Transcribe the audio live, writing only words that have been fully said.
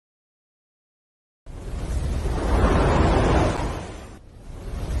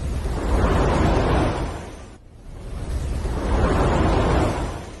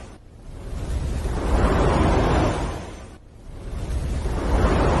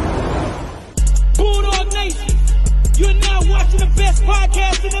greatest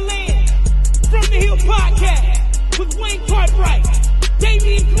podcast in the land. From the Hill Podcast with Wayne Cartwright,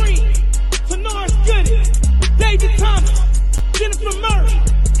 Damian Green, Tanaris Gooding, David Thomas, Jennifer Murray,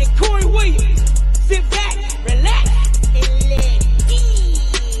 and Corey Williams. Sit back, relax, and let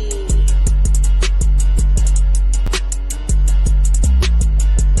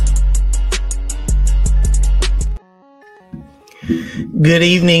Good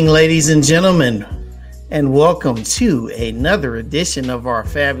evening, ladies and gentlemen, and welcome to another edition of our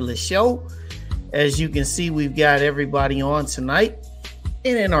fabulous show. As you can see, we've got everybody on tonight,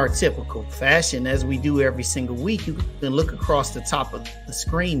 and in our typical fashion, as we do every single week, you can look across the top of the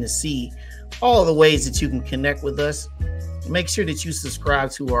screen to see all the ways that you can connect with us. Make sure that you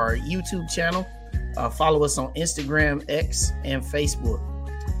subscribe to our YouTube channel, follow us on Instagram, X, and Facebook.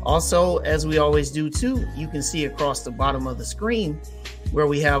 Also, as we always do too, you can see across the bottom of the screen where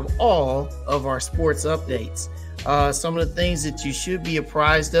we have all of our sports updates. Some of the things that you should be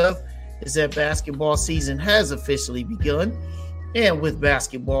apprised of is that basketball season has officially begun. And with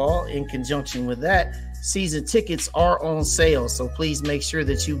basketball, in conjunction with that, season tickets are on sale. So please make sure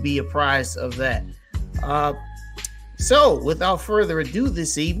that you be apprised of that. So without further ado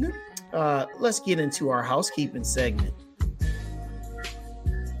this evening, let's get into our housekeeping segment.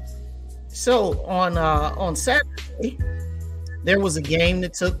 So on Saturday, there was a game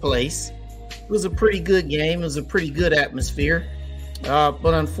that took place. It was a pretty good game. It was a pretty good atmosphere.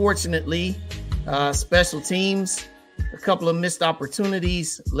 But unfortunately, special teams, a couple of missed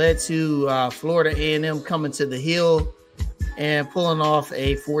opportunities led to Florida A&M coming to the Hill and pulling off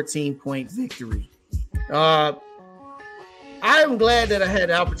a 14-point victory. I am glad that I had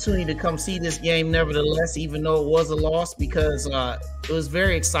the opportunity to come see this game nevertheless, even though it was a loss, because it was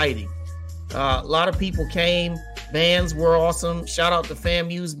very exciting. A lot of people came. Bands were awesome. Shout out to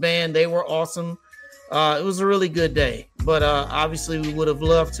FAMU's band. They were awesome. It was a really good day. But obviously, we would have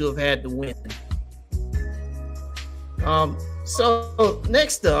loved to have had the win. So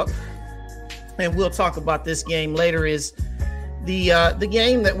next up, and we'll talk about this game later, is the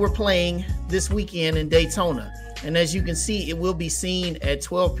game that we're playing this weekend in Daytona. And as you can see, it will be seen at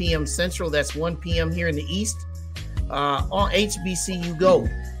 12 p.m. Central. That's 1 p.m. here in the East on HBCU Go.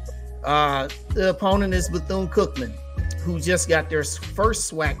 The opponent is Bethune-Cookman, who just got their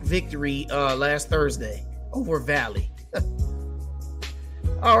first SWAC victory last Thursday over Valley.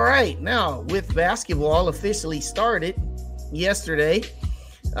 All right, now with basketball officially started yesterday,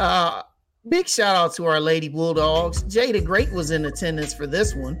 big shout out to our Lady Bulldogs. Jay the Great was in attendance for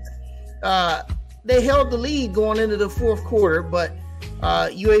this one. They held the lead going into the fourth quarter, but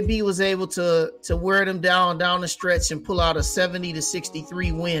UAB was able to wear them down the stretch and pull out a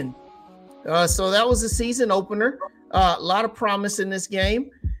 70-63 win. So that was a season opener. A lot of promise in this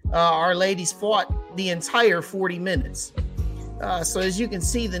game. Our ladies fought the entire 40 minutes. So as you can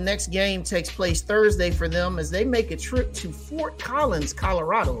see, the next game takes place Thursday for them as they make a trip to Fort Collins,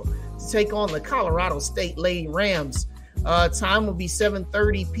 Colorado, to take on the Colorado State Lady Rams. Time will be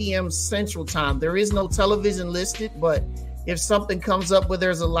 7:30 p.m. Central Time. There is no television listed, but if something comes up where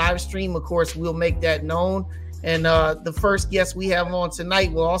there's a live stream, of course, we'll make that known. And the first guest we have on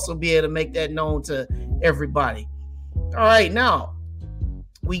tonight will also be able to make that known to everybody. All right, now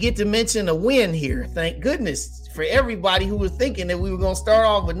we get to mention a win here. Thank goodness for everybody who was thinking that we were going to start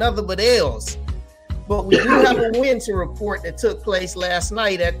off with nothing but L's. But we do have a win to report that took place last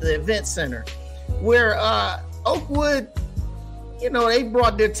night at the event center where Oakwood, they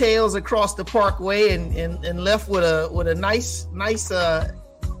brought their tails across the parkway and left with a nice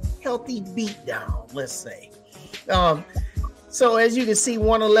healthy beat down, let's say. So as you can see,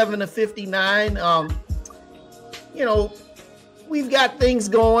 111-59. We've got things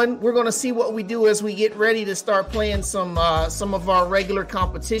going. We're going to see what we do as we get ready to start playing some of our regular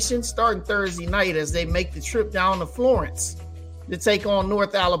competition starting Thursday night as they make the trip down to Florence to take on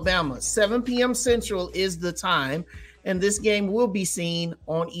North Alabama. 7 p.m. Central is the time, and this game will be seen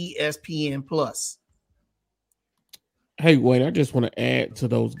on ESPN+. Hey, Wayne, I just want to add to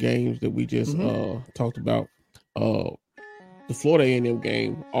those games that we just talked about. The Florida A&M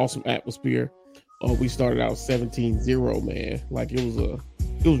game, awesome atmosphere. We started out 17-0, man. Like it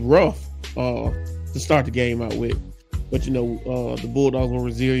was rough to start the game out with. But the Bulldogs were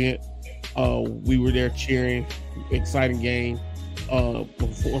resilient. We were there cheering. Exciting game.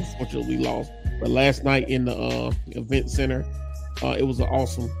 Unfortunately, we lost. But last night in the event center, it was an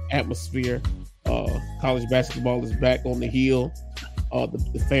awesome atmosphere. College basketball is back on the hill.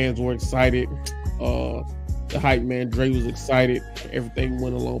 The fans were excited. The hype man Dre was excited. Everything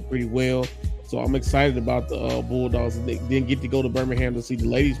went along pretty well. So I'm excited about the Bulldogs. They didn't get to go to Birmingham to see the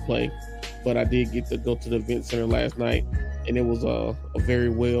ladies play, but I did get to go to the event center last night, and it was a very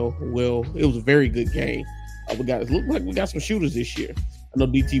it was a very good game. It looked like we got some shooters this year. I know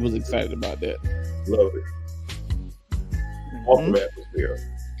DT was excited about that. Love it. Awesome atmosphere.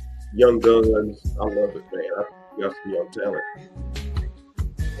 Young guns. I love it, man. I got some young talent.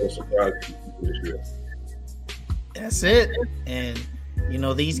 I'm surprised people this year. That's it. And,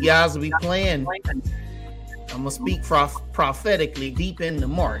 these guys will be playing. I'm going to speak prophetically deep into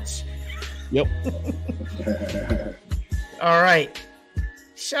March. Yep. All right.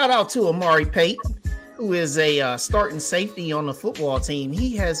 Shout out to Amari Pate, who is a starting safety on the football team.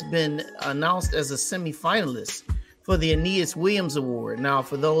 He has been announced as a semifinalist for the Aeneas Williams Award. Now,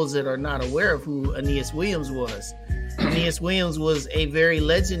 for those that are not aware of who Aeneas Williams was, Aeneas Williams was a very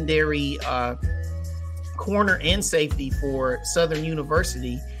legendary corner and safety for Southern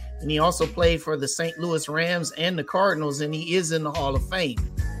University, and he also played for the St. Louis Rams and the Cardinals, and he is in the Hall of Fame.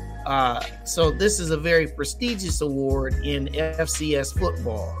 So this is a very prestigious award in FCS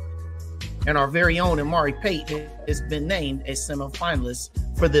football, and our very own Amari Pate has been named a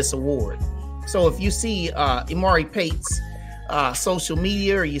semifinalist for this award. So if you see Amari Pate's social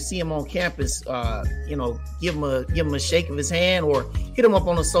media, or you see him on campus, give him a shake of his hand, or hit him up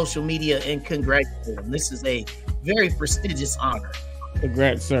on the social media and congratulate him. This is a very prestigious honor.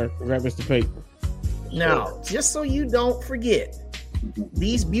 Congrats, sir. Congrats, Mr. Pate. Now, just so you don't forget,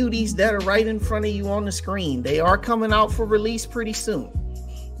 these beauties that are right in front of you on the screen, they are coming out for release pretty soon.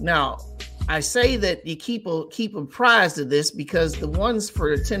 Now, I say that you keep apprised of this because the ones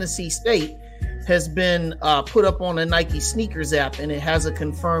for Tennessee State has been put up on the Nike Sneakers app, and it has a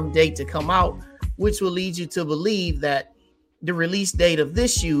confirmed date to come out, which will lead you to believe that the release date of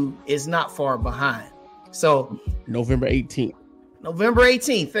this shoe is not far behind. So November 18th. November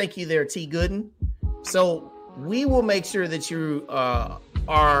 18th. Thank you there, T. Gooden. So we will make sure that you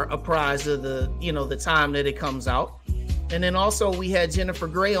are apprised of the time that it comes out. And then also we had Jennifer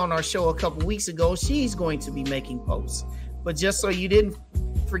Gray on our show a couple weeks ago. She's going to be making posts. But just so you didn't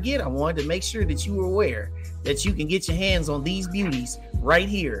forget, I wanted to make sure that you were aware that you can get your hands on these beauties right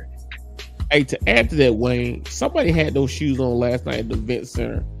here. Hey, to add to that, Wayne, somebody had those shoes on last night at the event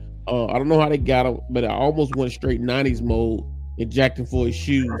center. I don't know how they got them, but I almost went straight 90s mode and jacked him for his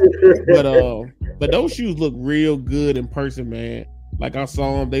shoes. But those shoes look real good in person, man. Like I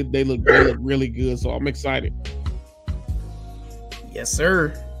saw them, they look really good. So I'm excited. Yes,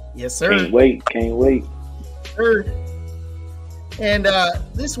 sir. Yes, sir. Can't wait. Sir. And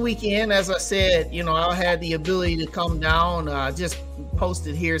this weekend, as I said, I had the ability to come down. Just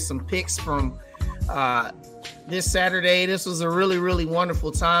posted here some pics from this Saturday. This was a really, really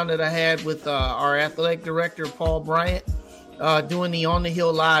wonderful time that I had with our athletic director, Paul Bryant, doing the On the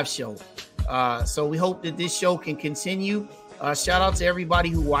Hill live show. So we hope that this show can continue. Shout out to everybody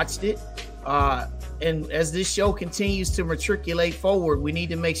who watched it. And as this show continues to matriculate forward, we need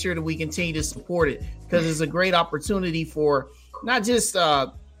to make sure that we continue to support it, because it's a great opportunity for not just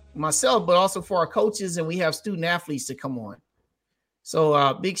myself, but also for our coaches, and we have student athletes to come on.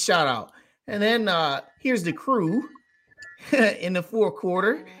 So big shout out. And then here's the crew in the fourth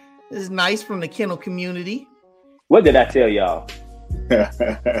quarter. This is nice from the kennel community. What did I tell y'all?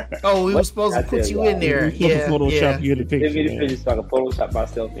 Oh, we were supposed to put you in there. Yeah, Photoshop you in the picture. Let me finish so I can Photoshop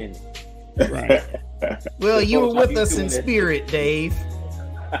myself in it. Right. Well, you were with us in spirit, Dave.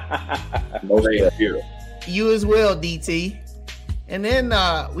 You as well, DT. And then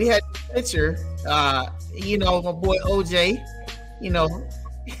we had a picture, my boy OJ,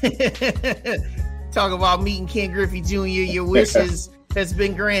 talk about meeting Ken Griffey Jr. Your wishes has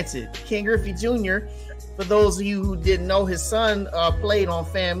been granted. Ken Griffey Jr., for those of you who didn't know, his son played on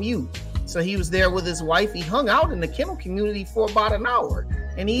FAMU. So he was there with his wife. He hung out in the kennel community for about an hour.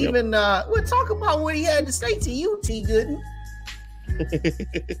 And he even we'll talk about what he had to say to you, T. Gooden.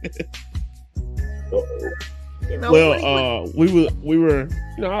 We were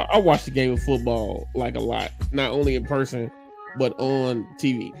I watched the game of football like a lot, not only in person but on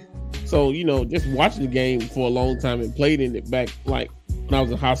TV. So just watching the game for a long time and played in it back like when I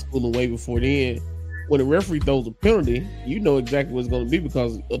was in high school and way before then. When the referee throws a penalty, you know exactly what it's going to be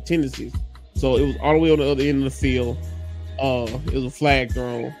because of tendencies. So it was all the way on the other end of the field. It was a flag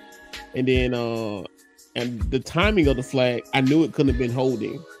thrown, and then and the timing of the flag, I knew it couldn't have been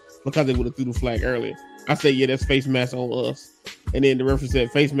holding because they would have threw the flag earlier. I said, yeah, that's face mask on us. And then the referee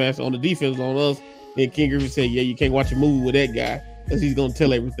said face mask on the defense on us. And King Griffey said, yeah, you can't watch a movie with that guy because he's gonna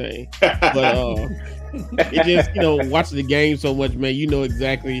tell everything. But it just watching the game so much, man, you know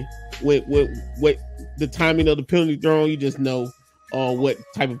exactly what the timing of the penalty thrown. You just know what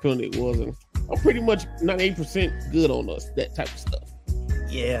type of penalty it was. And are pretty much 98% good on us. That type of stuff.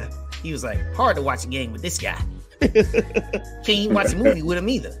 Yeah, he was like, hard to watch a game with this guy. Can't even watch a movie with him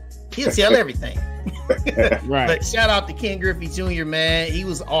either. He'll tell everything. Right. But shout out to Ken Griffey Jr., man. He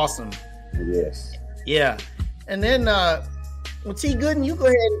was awesome. Yes. Yeah. And then well, T. Gooden, you go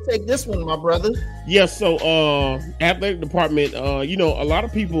ahead and take this one, my brother. Yeah, so athletic department, you know, a lot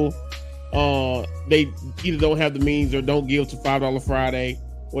of people they either don't have the means or don't give to $5 Friday,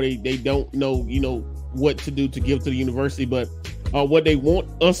 or they don't know, you know, what to do to give to the university. But what they want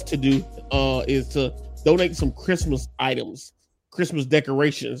us to do is to donate some Christmas items, Christmas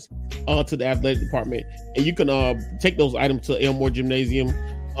decorations to the athletic department. And you can take those items to Elmore Gymnasium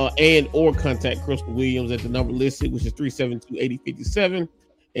and or contact Crystal Williams at the number listed, which is 372-8057.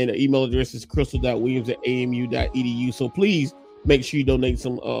 And the email address is crystal.williams@amu.edu. So please make sure you donate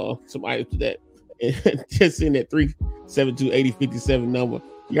some items to that. And just in that 372-8057 number.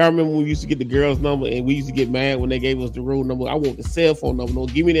 Y'all remember when we used to get the girls' number and we used to get mad when they gave us the room number? I want the cell phone number. No,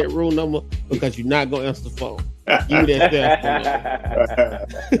 give me that room number because you're not going to answer the phone. Give me that cell phone number.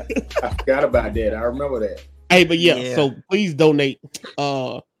 I forgot about that. I remember that. Hey, but yeah, so please donate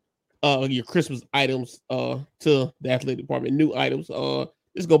your Christmas items to the athletic department. New items.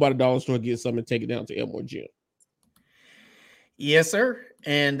 Just go by the dollar store, get something, and take it down to Elmore Gym. Yes, sir.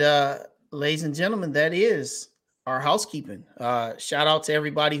 And ladies and gentlemen, that is our housekeeping. Shout out to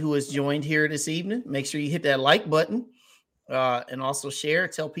everybody who has joined here this evening. Make sure you hit that like button and also share.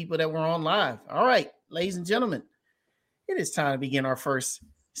 Tell people that we're on live. All right, ladies and gentlemen, it is time to begin our first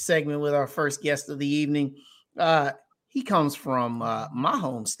segment with our first guest of the evening. He comes from my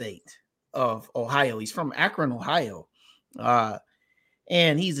home state of Ohio. He's from Akron, Ohio.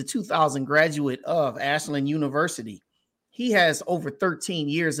 And he's a 2000 graduate of Ashland University. He has over 13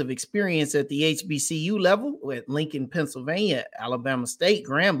 years of experience at the HBCU level at Lincoln, Pennsylvania, Alabama State,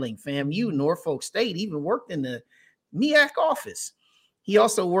 Grambling, FAMU, Norfolk State, even worked in the MEAC office. He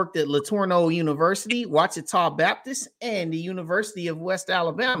also worked at LeTourneau University, Ouachita Baptist, and the University of West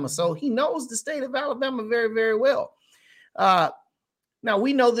Alabama. So he knows the state of Alabama very, very well. Now,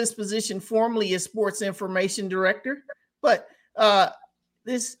 we know this position formally as Sports Information Director, but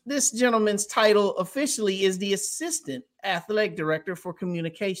this gentleman's title officially is the Assistant Athletic Director for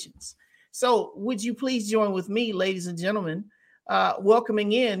Communications. So would you please join with me, ladies and gentlemen,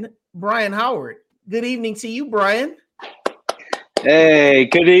 welcoming in Brian Howard. Good evening to you, Brian. Hey,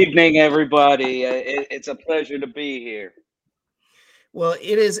 good evening, everybody. It's a pleasure to be here. Well,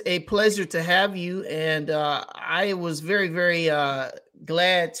 it is a pleasure to have you. And I was very, very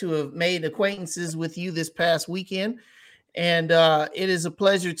glad to have made acquaintances with you this past weekend. And it is a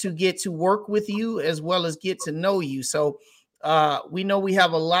pleasure to get to work with you as well as get to know you. So we know we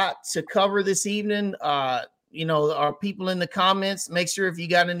have a lot to cover this evening. You know, our people in the comments, make sure if you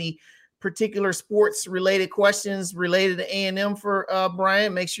got any particular sports related questions related to A&M for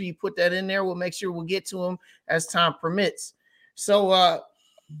Brian, make sure you put that in there. We'll make sure we'll get to them as time permits. So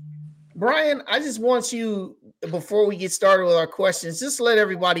Brian, I just want you, before we get started with our questions, just let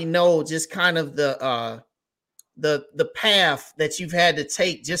everybody know just kind of the path that you've had to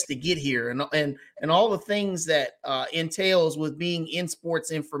take just to get here and all the things that entails with being in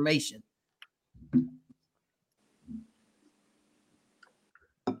sports information.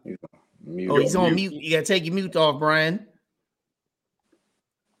 He's on mute. You gotta take your mute off, Brian.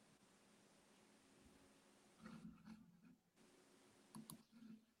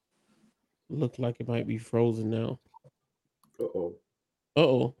 Look like it might be frozen now.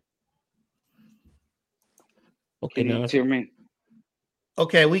 Uh-oh. Okay, Can now you hear me?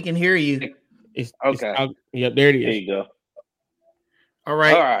 Okay, we can hear you. It's Okay. Yep, there it is. There you go. All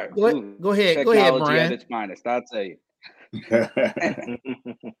right. All right. Go ahead. Go ahead, Technology Brian. at its finest, I'll tell you.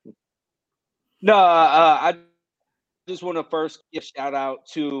 No, I just want to first give a shout out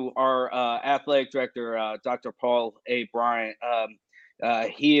to our athletic director, Dr. Paul A. Bryant.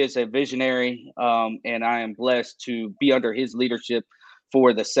 He is a visionary, and I am blessed to be under his leadership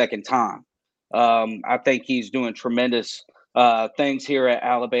for the second time. I think he's doing tremendous things here at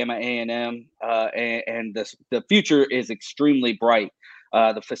Alabama A&M, and the future is extremely bright.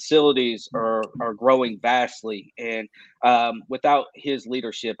 The facilities are growing vastly, and without his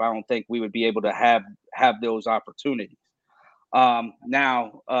leadership, I don't think we would be able to have those opportunities.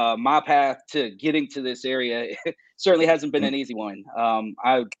 Now, my path to getting to this area certainly hasn't been an easy one.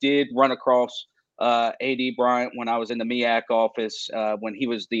 I did run across A.D. Bryant when I was in the MEAC office, when he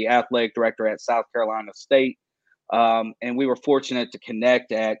was the athletic director at South Carolina State. And we were fortunate to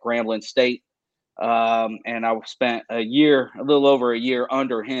connect at Grambling State. And I spent a little over a year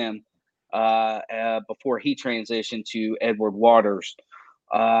under him before he transitioned to Edward Waters.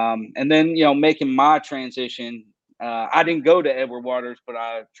 And then, making my transition. I didn't go to Edward Waters, but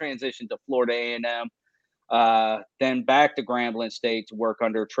I transitioned to Florida A&M, then back to Grambling State to work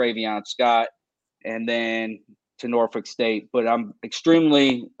under Travion Scott, and then to Norfolk State. But I'm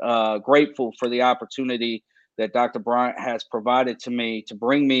extremely grateful for the opportunity that Dr. Bryant has provided to me to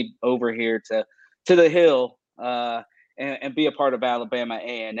bring me over here to the Hill and be a part of Alabama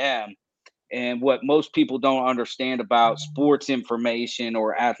A&M. And what most people don't understand about sports information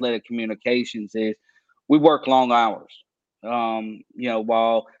or athletic communications is we work long hours.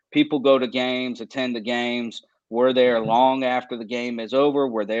 While people go to games, attend the games, we're there long after the game is over.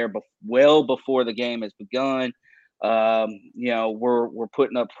 We're there well before the game has begun. We're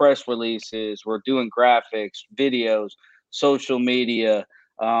putting up press releases. We're doing graphics, videos, social media.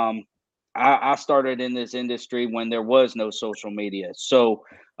 I started in this industry when there was no social media. So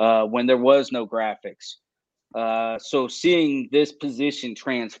when there was no graphics. So seeing this position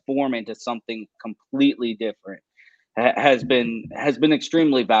transform into something completely different has been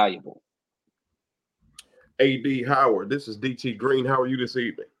extremely valuable. AD Howard, this is DT Green. How are you this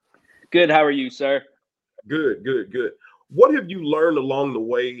evening? Good. How are you, sir? Good. What have you learned along the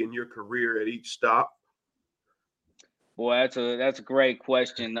way in your career at each stop? Boy, that's a great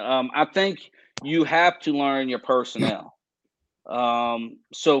question. I think you have to learn your personnel.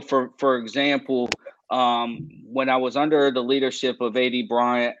 So for example, when I was under the leadership of AD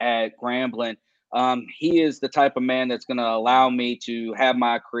Bryant at Grambling, he is the type of man that's going to allow me to have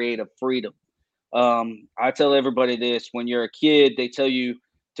my creative freedom. I tell everybody this: when you're a kid, they tell you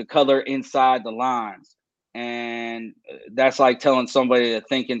to color inside the lines, and that's like telling somebody to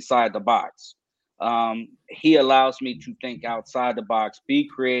think inside the box. He allows me to think outside the box, be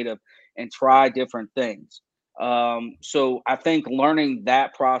creative, and try different things. So I think learning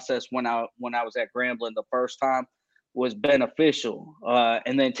that process when I was at Grambling the first time was beneficial.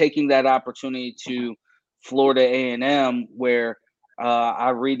 And then taking that opportunity to Florida A&M, where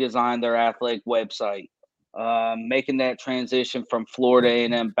I redesigned their athletic website, making that transition from Florida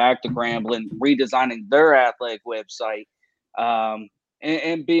A&M back to Grambling, redesigning their athletic website,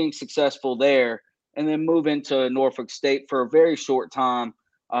 and being successful there, and then moving to Norfolk State for a very short time.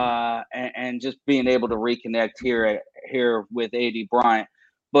 And just being able to reconnect here with AD Bryant,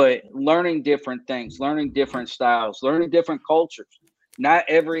 but learning different things, learning different styles, learning different cultures. Not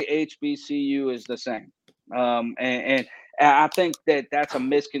every HBCU is the same, and I think that's a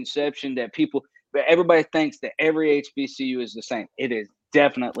misconception that everybody thinks that every HBCU is the same. It is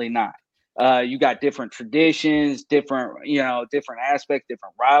definitely not. You got different traditions, different aspects,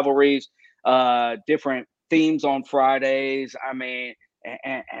 different rivalries, different themes on Fridays. I mean.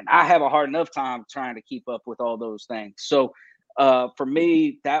 And I have a hard enough time trying to keep up with all those things. So for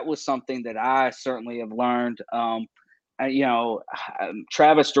me, that was something that I certainly have learned.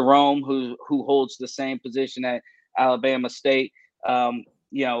 Travis Jerome, who holds the same position at Alabama State,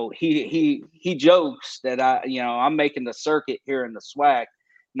 he jokes that I'm making the circuit here in the SWAC,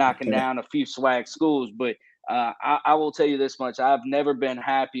 knocking down a few SWAC schools. But I will tell you this much: I've never been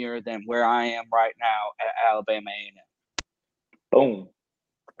happier than where I am right now at Alabama A&M. Boom.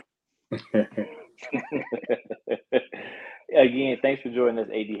 Again, thanks for joining us,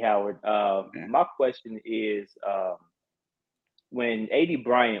 AD Howard. My question is, when AD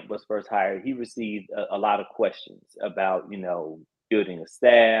Bryant was first hired, he received a lot of questions about, building a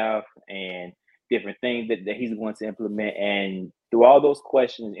staff and different things that he's going to implement. And through all those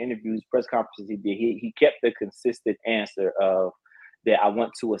questions, interviews, press conferences he did, he kept the consistent answer of that I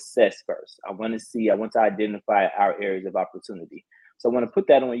want to assess first. I want to identify our areas of opportunity. So I want to put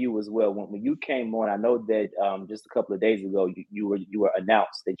that on you as well. When you came on, I know that just a couple of days ago, you were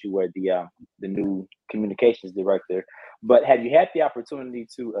announced that you were the new communications director. But have you had the opportunity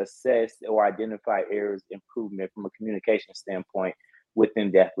to assess or identify areas of improvement from a communication standpoint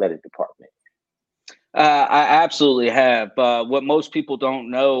within the athletic department? I absolutely have. What most people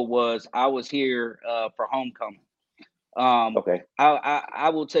don't know was I was here for homecoming. Okay. I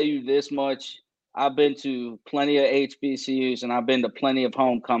will tell you this much. I've been to plenty of HBCUs and I've been to plenty of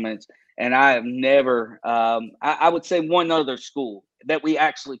homecomings, and I have never, I would say one other school that we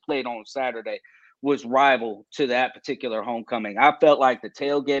actually played on Saturday was rival to that particular homecoming. I felt like the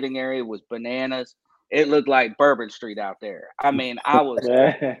tailgating area was bananas. It looked like Bourbon Street out there. I mean, I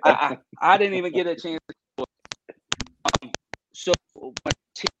didn't even get a chance to so when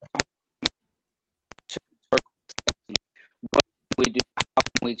what we do, how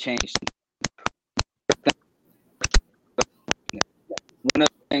can we change? One of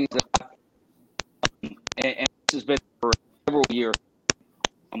the things that and this has been for several years,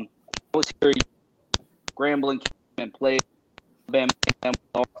 I was here Grambling and played Alabama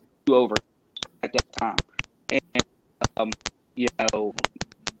So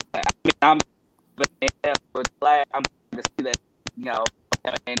I'm glad I'm glad to see that,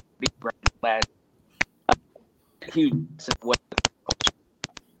 and be glad huge what.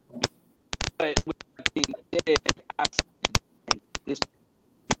 But with that being said, I see this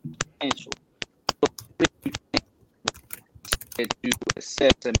potential to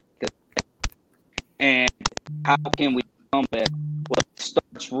assess and how can we come back? Well, it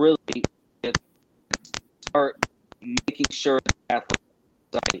starts really with start making sure the athletic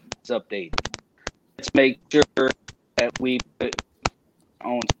site is updated. Let's make sure that we put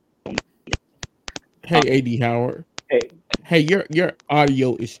on. Hey, AD Howard. Hey, your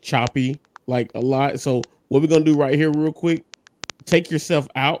audio is choppy like a lot. So what we're gonna do right here, real quick, take yourself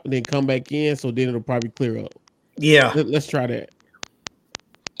out and then come back in. So then it'll probably clear up. Yeah. Let's try that.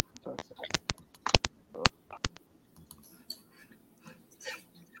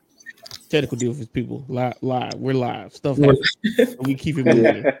 Technical difficulties, people. Live. We're live. Stuff happens. We keep it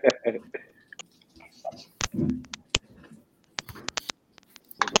moving.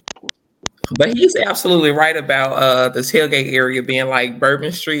 But he's absolutely right about the tailgate area being like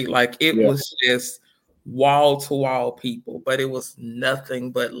Bourbon Street. Like it was just wall to wall people, but it was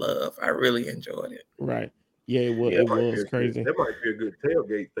nothing but love. I really enjoyed it. Right. Yeah, it was crazy. That might be a good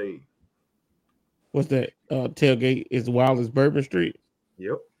tailgate thing. What's that? Tailgate is wild as Bourbon Street.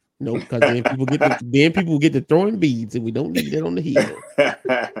 Yep. Nope, because then people get to throwing beads, and we don't need that on the hill.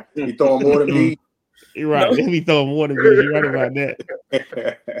 You throwing more than beads? You're right. No. Then we throwing more than beads. You're right about that.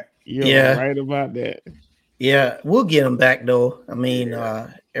 You're right about that. Yeah, we'll get them back though. I mean,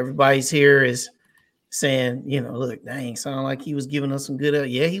 everybody's here is saying, look, dang, sound like he was giving us some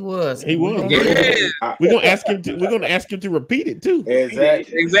good. Yeah, he was. He was. We're gonna ask him to repeat it too.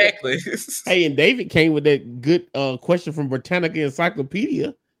 Exactly. Hey, and David came with that good question from Britannica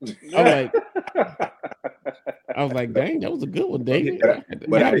Encyclopedia. I was like, dang, that was a good one, David.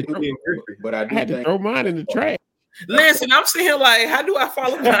 But I had to throw mine in the trash. Listen, I'm sitting here like, how do I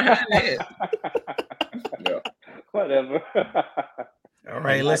follow behind that? Whatever. All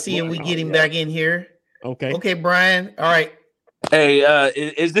right, let's see if we get him back in here. Okay, Brian. All right. Hey,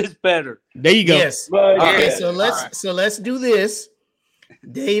 is this better? There you go. Yes. Okay, so let's do this.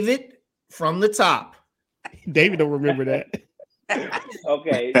 David from the top. David don't remember that.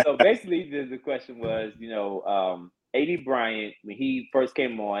 Okay, so basically the question was, AD Bryant, when he first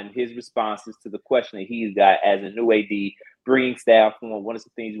came on, his responses to the question that he's got as a new AD, bringing staff on, what are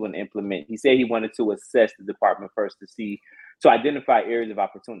some things you want to implement? He said he wanted to assess the department first to identify areas of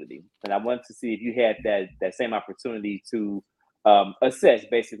opportunity. And I wanted to see if you had that same opportunity to assess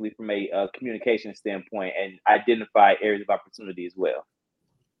basically from a communication standpoint and identify areas of opportunity as well.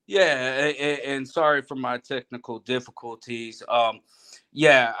 Yeah, and sorry for my technical difficulties. I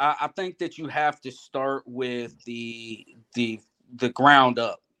think that you have to start with the ground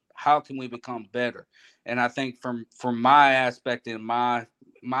up. How can we become better? And I think from my aspect in my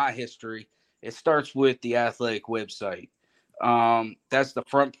history, it starts with the athletic website. That's the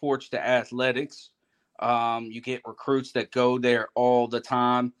front porch to athletics. You get recruits that go there all the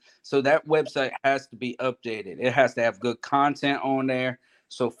time. So that website has to be updated. It has to have good content on there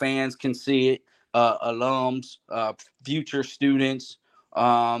so fans can see it, alums, future students.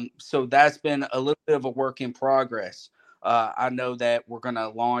 So that's been a little bit of a work in progress. I know that we're going to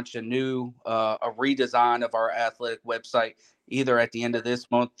launch a redesign of our athletic website either at the end of this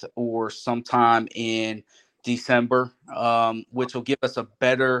month or sometime in December, which will give us a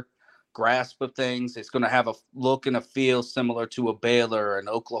better grasp of things. It's going to have a look and a feel similar to a Baylor, an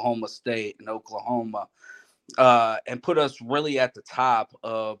Oklahoma State, and Oklahoma, and put us really at the top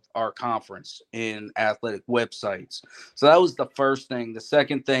of our conference in athletic websites. So that was the first thing. The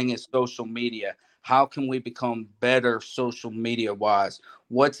second thing is social media. How can we become better social media wise?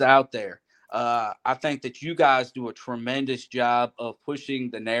 What's out there? I think that you guys do a tremendous job of pushing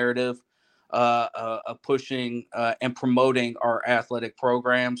the narrative, of pushing and promoting our athletic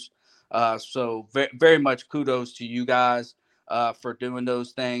programs. So very much kudos to you guys for doing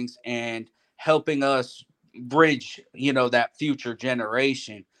those things and helping us bridge, that future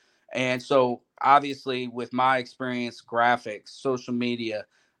generation. And so obviously with my experience, graphics, social media,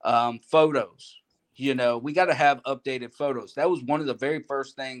 photos, we got to have updated photos. That was one of the very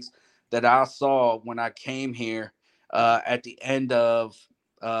first things that I saw when I came here at the end of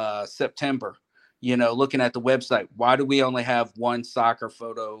September, looking at the website. Why do we only have one soccer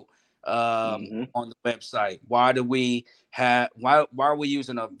photo on the website? Why are we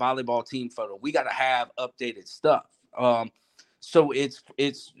using a volleyball team photo? We got to have updated stuff. So it's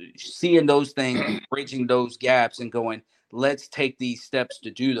seeing those things, bridging those gaps and going, let's take these steps to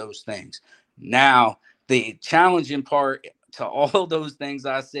do those things. Now, the challenging part to all those things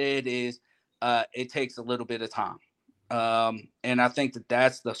I said is it takes a little bit of time. And I think that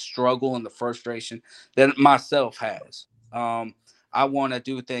that's the struggle and the frustration that myself has. I want to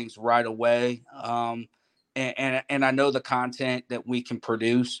do things right away. And I know the content that we can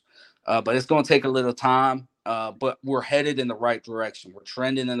produce, but it's going to take a little time. But we're headed in the right direction. We're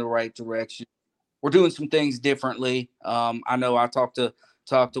trending in the right direction. We're doing some things differently. I know I talked to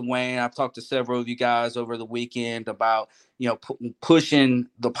Wayne. I've talked to several of you guys over the weekend about pushing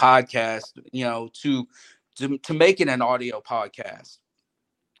the podcast, to make it an audio podcast,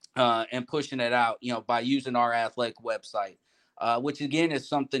 and pushing it out, by using our athletic website, which again is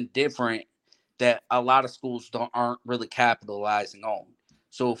something different that a lot of schools aren't really capitalizing on.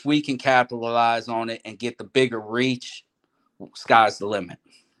 So if we can capitalize on it and get the bigger reach, sky's the limit.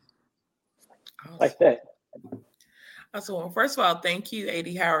 Like that. So, well, first of all, thank you,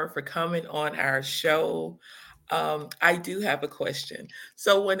 A.D. Howard, for coming on our show. I do have a question.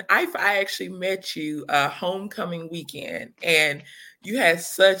 So when I actually met you homecoming weekend, and you had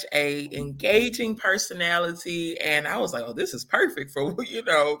such a engaging personality, and I was like, oh, this is perfect for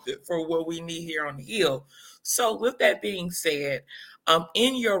for what we need here on the Hill. So with that being said,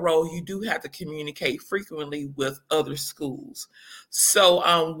 in your role, you do have to communicate frequently with other schools.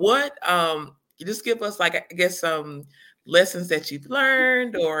 So what you just give us, like, I guess, some lessons that you've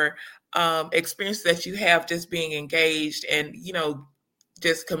learned, or experiences that you have just being engaged and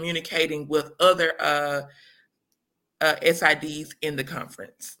just communicating with other SIDs in the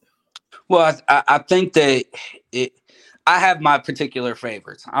conference. Well, I think that I have my particular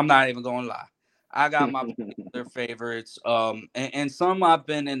favorites. I'm not even going to lie. I got my particular favorites, and some I've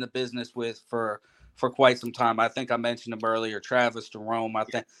been in the business with for quite some time. I think I mentioned him earlier, Travis Jerome. I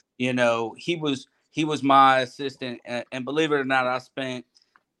think he was my assistant, and believe it or not, I spent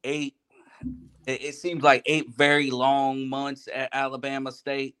 8. It seems like 8 very long months at Alabama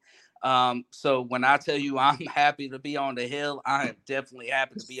State. So when I tell you I'm happy to be on the Hill, I am definitely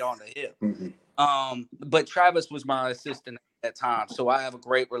happy to be on the Hill. Mm-hmm. But Travis was my assistant at that time, so I have a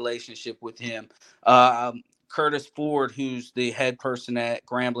great relationship with him. Curtis Ford, who's the head person at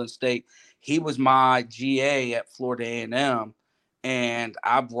Grambling State, he was my GA at Florida A&M, and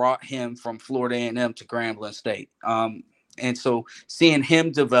I brought him from Florida A&M to Grambling State. And so seeing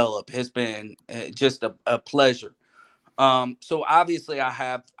him develop has been just a pleasure. So obviously I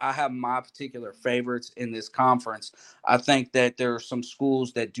have my particular favorites in this conference. I think that there are some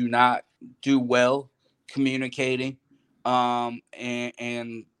schools that do not do well communicating,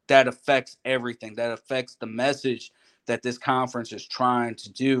 and that affects everything. That affects the message that this conference is trying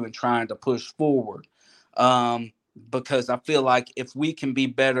to do and trying to push forward. Because I feel like if we can be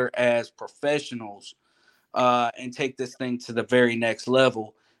better as professionals, and take this thing to the very next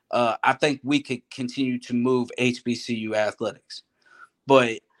level, I think we could continue to move HBCU athletics.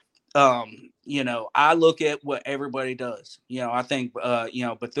 But I look at what everybody does. I think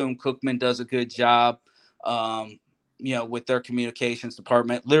Bethune-Cookman does a good job, with their communications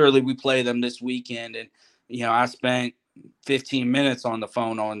department. Literally, we play them this weekend, and I spent 15 minutes on the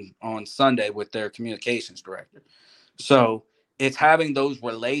phone on Sunday with their communications director. So it's having those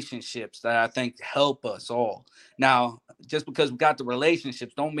relationships that I think help us all. Now, just because we got the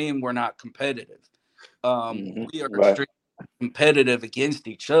relationships don't mean we're not competitive. We are extremely competitive against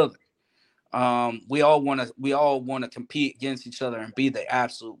each other. We all want to compete against each other and be the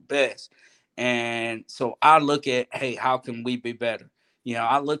absolute best. And so I look at, hey, how can we be better?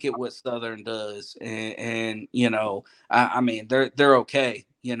 I look at what Southern does, and I mean, they're okay.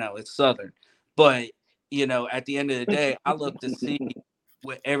 It's Southern, but at the end of the day, I look to see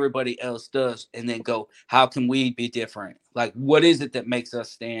what everybody else does and then go, how can we be different? Like, what is it that makes us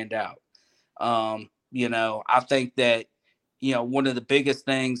stand out? I think that, one of the biggest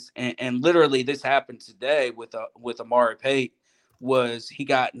things, and literally this happened today with Amari Pate, was he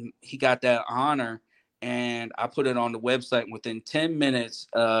got that honor, and I put it on the website. Within 10 minutes,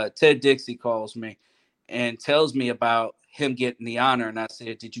 Ted Dixie calls me and tells me about him getting the honor. And I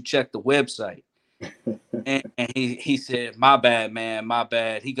said, did you check the website? And he said, my bad, man, my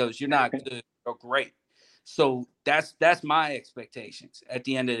bad. He goes, you're not good or great. So that's my expectations at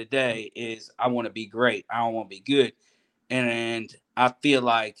the end of the day is I want to be great. I don't want to be good. And I feel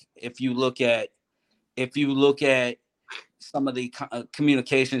like if you look at some of the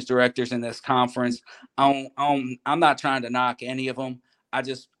communications directors in this conference, I'm not trying to knock any of them. I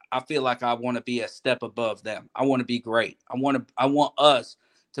feel like I want to be a step above them. I want to be great. I want us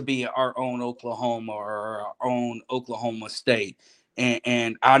to be our own Oklahoma or our own Oklahoma State.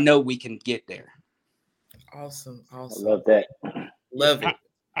 And I know we can get there. Awesome. I love that. Love it.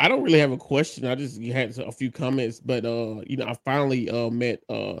 I don't really have a question. I just had a few comments, but I finally met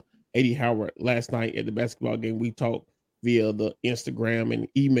AD Howard last night at the basketball game. We talked via the Instagram and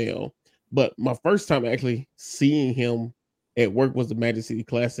email, but my first time actually seeing him at work was the Magic City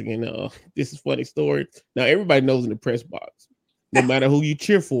Classic, and this is a funny story. Now everybody knows in the press box, no matter who you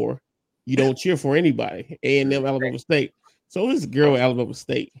cheer for, you don't cheer for anybody. A&M, Alabama State. So this girl at Alabama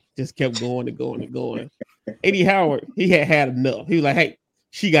State just kept going and going and going. AD Howard, he had enough. He was like, "Hey,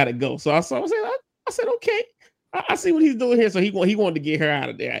 she got to go." So I said, "Okay, I see what he's doing here." So he wanted to get her out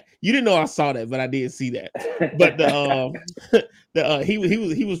of there. You didn't know I saw that, but I did see that. But he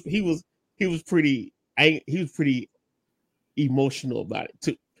was pretty emotional about it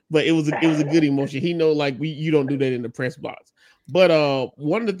too. But it was a good emotion. He know like you don't do that in the press box. But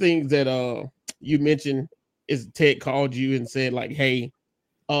one of the things that you mentioned is Ted called you and said like, "Hey,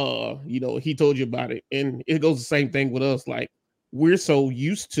 he told you about it." And it goes the same thing with us. Like we're so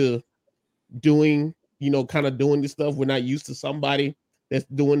used to doing, kind of doing this stuff. We're not used to somebody that's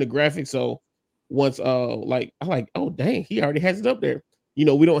doing the graphics. So once I'm like, oh dang, he already has it up there. We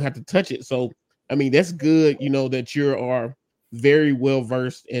don't have to touch it. So I mean, that's good, that you are very well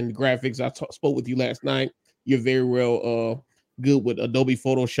versed in graphics. I spoke with you last night. You're very well good with Adobe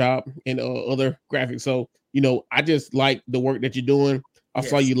Photoshop and other graphics. So, I just like the work that you're doing. I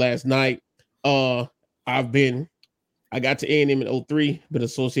saw you last night. I got to A&M in 2003, been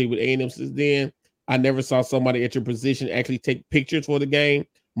associated with A&M since then. I never saw somebody at your position actually take pictures for the game.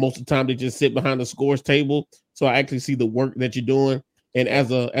 Most of the time they just sit behind the scores table. So I actually see the work that you're doing. And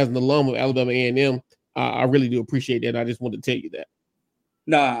as an alum of Alabama A&M, I really do appreciate that. I just wanted to tell you that.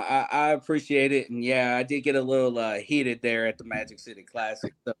 No, I appreciate it. And yeah, I did get a little heated there at the Magic City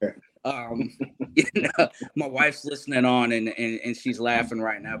Classic. So, my wife's listening on and she's laughing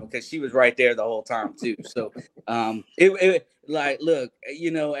right now because she was right there the whole time too. So it like, look,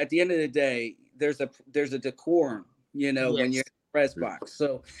 at the end of the day, there's a decorum, when you're in the press box.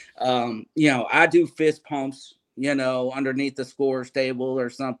 So, I do fist pumps, underneath the scores table or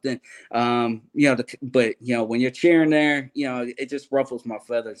something. But when you're cheering there, it just ruffles my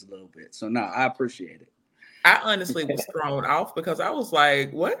feathers a little bit. So no, I appreciate it. I honestly was thrown off because I was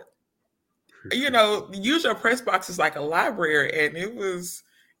like, what? Use your press box is like a library, and it was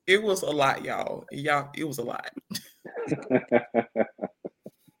a lot, y'all. It was a lot.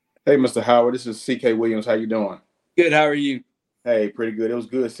 Hey, Mr. Howard, this is CK Williams. How you doing? Good. How are you? Hey, pretty good. It was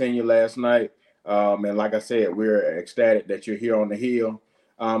good seeing you last night. And like I said, we're ecstatic that you're here on the Hill.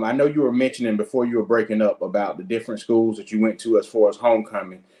 I know you were mentioning before you were breaking up about the different schools that you went to as far as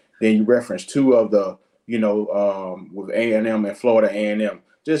homecoming. Then you referenced two of the, with A&M and Florida A&M.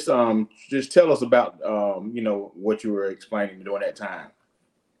 Just tell us about, what you were explaining during that time.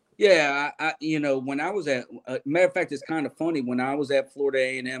 Yeah, when I was at, matter of fact, it's kind of funny. When I was at Florida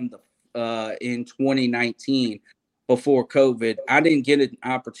A&M in 2019, before COVID, I didn't get an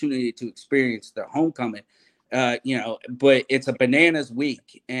opportunity to experience the homecoming, but it's a bananas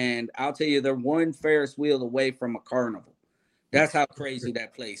week. And I'll tell you, they're one Ferris wheel away from a carnival. That's how crazy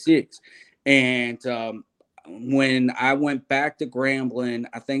that place is. And when I went back to Grambling,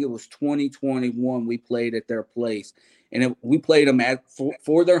 I think it was 2021, we played at their place. And we played them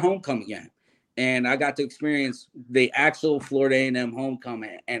for their homecoming game. And I got to experience the actual Florida A&M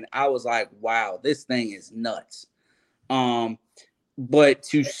homecoming. And I was like, wow, this thing is nuts. But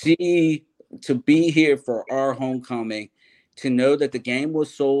to be here for our homecoming, to know that the game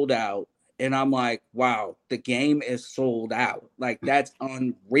was sold out, and I'm like, wow, the game is sold out. Like, that's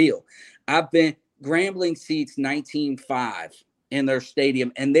unreal. Grambling seats 19,500 in their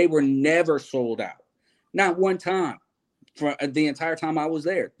stadium, and they were never sold out. Not one time. For the entire time I was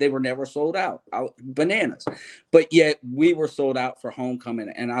there, they were never sold out. Bananas. But yet we were sold out for homecoming,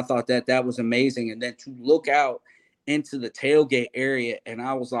 and I thought that was amazing. And then to look out into the tailgate area, and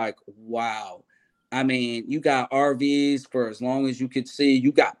I was like, wow. I mean, you got RVs for as long as you could see.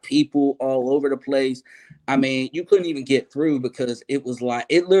 You got people all over the place. I mean, you couldn't even get through because it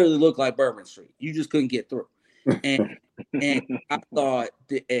literally looked like Bourbon Street. You just couldn't get through. And I thought,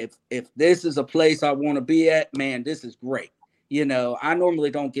 if this is a place I want to be at, man, this is great. I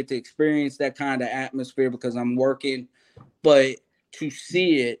normally don't get to experience that kind of atmosphere because I'm working, but to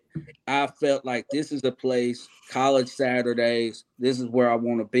see it, I felt like this is a place, college Saturdays, this is where I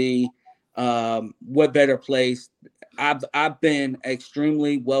want to be. What better place? I've been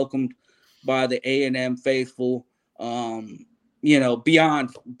extremely welcomed by the A&M faithful, beyond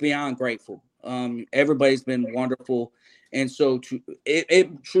grateful. Everybody's been wonderful. And so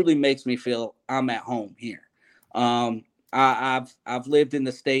it truly makes me feel I'm at home here. I've lived in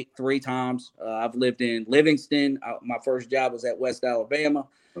the state 3 times. I've lived in Livingston. My first job was at West Alabama.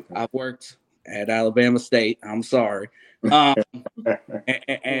 Okay. I've worked at Alabama State. I'm sorry.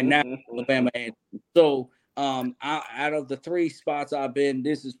 And now Alabama. So out of the 3 spots I've been,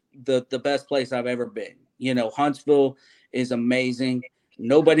 this is the best place I've ever been. You know, Huntsville is amazing.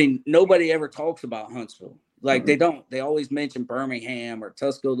 Nobody ever talks about Huntsville. Like they don't. They always mention Birmingham or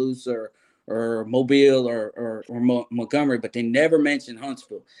Tuscaloosa or Mobile or Montgomery, but they never mention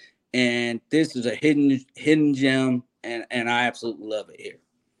Huntsville. And this is a hidden gem, and I absolutely love it here.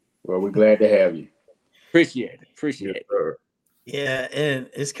 Well, we're glad to have you. Appreciate it. Yes, sir. Yeah, and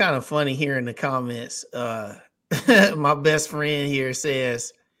it's kind of funny here in the comments. My best friend here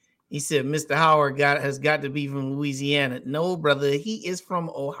says, he said, Mr. Howard has got to be from Louisiana. No, brother, he is from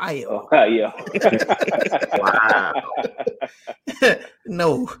Ohio. Ohio. Wow.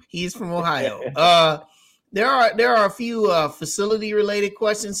 No, he's from Ohio. There are a few facility related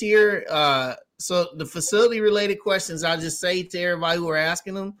questions here. So the facility related questions, I'll just say to everybody who are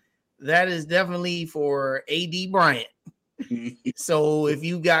asking them, that is definitely for AD Bryant. So if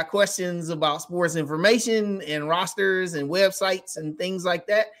you got questions about sports information and rosters and websites and things like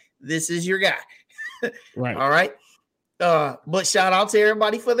that, this is your guy. Right. All right. But shout out to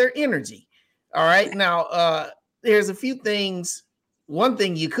everybody for their energy. All right. Now, there's a few things. One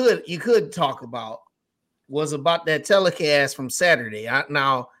thing you could talk about was about that telecast from Saturday.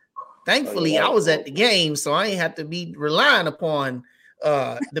 Thankfully, I was at the game, so I ain't have to be relying upon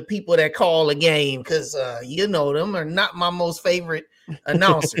the people that call a game, because you know them are not my most favorite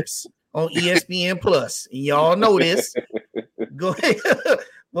announcers on ESPN Plus. Y'all know this. Go ahead.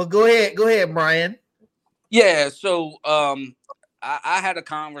 Well, go ahead, Brian. Yeah, so I had a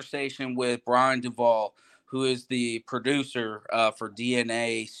conversation with Brian Duvall, who is the producer for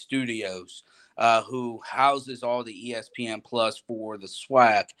DNA Studios, who houses all the ESPN Plus for the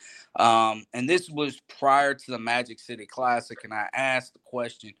SWAC. And this was prior to the Magic City Classic, and I asked the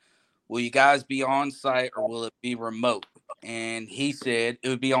question, will you guys be on site or will it be remote? And he said it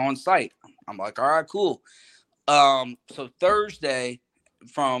would be on site. I'm like, all right, cool. So Thursday,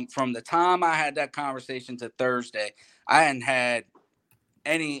 from the time I had that conversation to Thursday, I hadn't had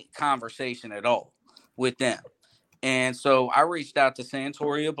any conversation at all with them. And so I reached out to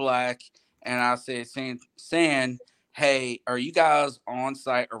Santoria Black and I said, San, hey, are you guys on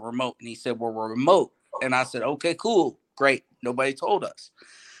site or remote? And he said, well, we're remote. And I said, okay, cool, great. Nobody told us.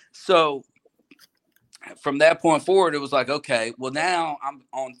 So from that point forward, it was like, okay, well, now I'm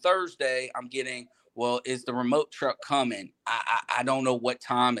on Thursday, I'm getting, well, is the remote truck coming? I don't know what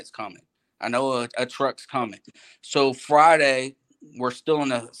time it's coming. I know a truck's coming. So Friday, we're still in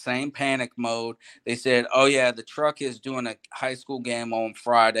the same panic mode. They said, oh, yeah, the truck is doing a high school game on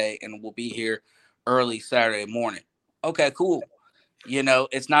Friday and will be here early Saturday morning. Okay, cool. You know,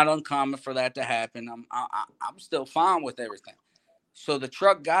 it's not uncommon for that to happen. I'm still fine with everything. So the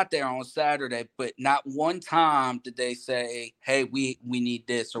truck got there on Saturday, but not one time did they say, hey, we need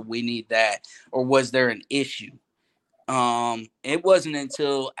this or we need that, or was there an issue? It wasn't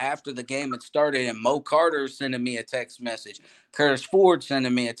until after the game had started and Mo Carter sending me a text message, Curtis Ford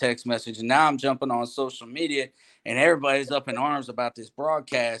sending me a text message, and now I'm jumping on social media and everybody's up in arms about this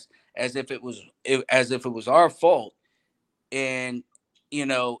broadcast as if it was our fault. And you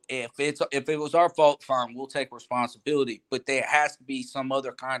know, if it was our fault, fine, we'll take responsibility. But there has to be some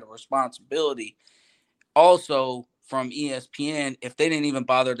other kind of responsibility also from ESPN if they didn't even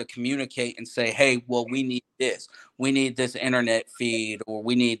bother to communicate and say, hey, well, we need this internet feed, or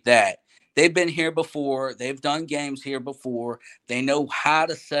we need that. They've been here before. They've done games here before. They know how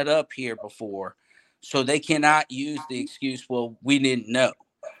to set up here before. So they cannot use the excuse, well, we didn't know.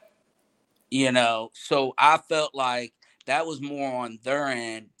 You know, so I felt like that was more on their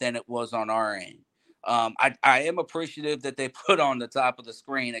end than it was on our end. I am appreciative that they put on the top of the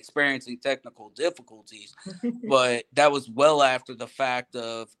screen experiencing technical difficulties, but that was well after the fact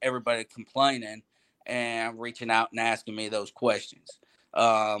of everybody complaining and reaching out and asking me those questions.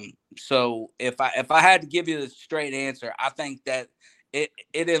 So if I had to give you the straight answer, I think that it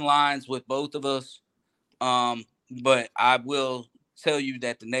aligns with both of us. But I will tell you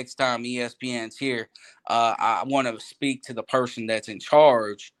that the next time ESPN's here, I want to speak to the person that's in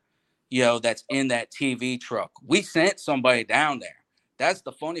charge, you know, that's in that TV truck. We sent somebody down there. That's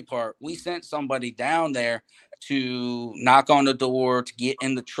the funny part. We sent somebody down there to knock on the door, to get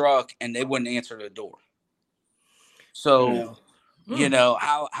in the truck, and they wouldn't answer the door. So, you know,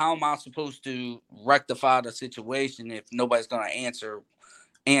 how am I supposed to rectify the situation if nobody's going to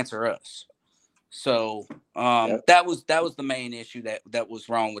answer us? So that was the main issue that was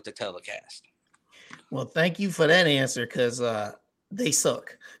wrong with the telecast. Well, thank you for that answer, because they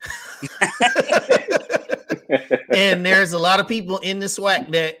suck. And there's a lot of people in the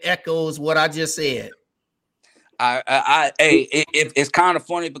SWAC that echoes what I just said. It's kind of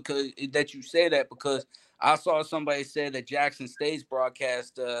funny because that you say that, because I saw somebody say that Jackson State's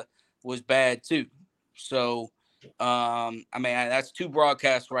broadcast was bad too. So, I mean, that's two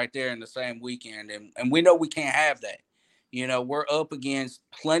broadcasts right there in the same weekend, and we know we can't have that. You know, we're up against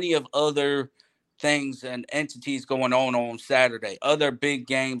plenty of other things and entities going on Saturday, other big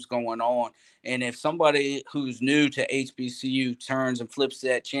games going on. And if somebody who's new to HBCU turns and flips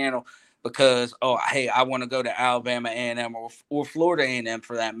that channel because, oh, hey, I want to go to Alabama A&M or Florida A&M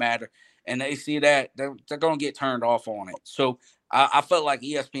for that matter, and they see that, they're going to get turned off on it. So I felt like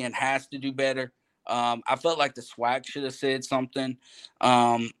ESPN has to do better. I felt like the SWAC should have said something,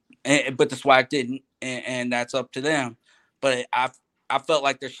 but the SWAC didn't, and that's up to them. But I felt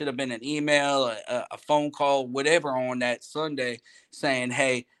like there should have been an email, a phone call, whatever on that Sunday saying,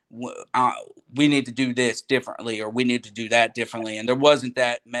 hey, we need to do this differently, or we need to do that differently. And there wasn't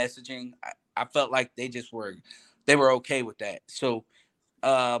that messaging. I felt like they were okay with that. So,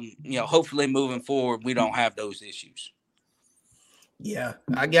 hopefully moving forward, we don't have those issues. Yeah,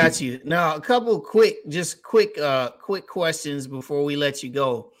 I got you. Now, a couple quick questions before we let you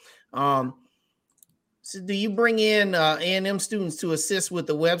go. So do you bring in A&M students to assist with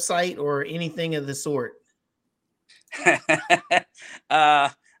the website or anything of the sort? Right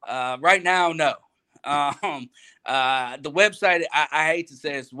now, no. The website, I hate to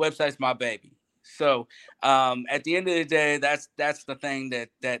say this, the website's my baby. So at the end of the day, that's the thing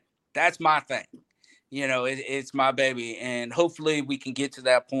that's my thing. You know, it's my baby, and hopefully we can get to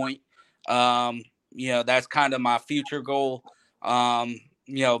that point. That's kind of my future goal.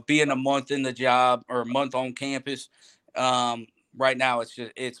 Being a month in the job or a month on campus, right now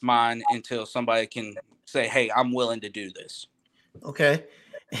it's mine until somebody can say, hey, I'm willing to do this. Okay.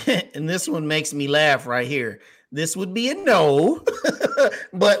 And this one makes me laugh right here. This would be a no,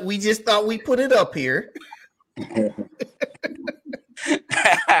 but we just thought we put it up here. It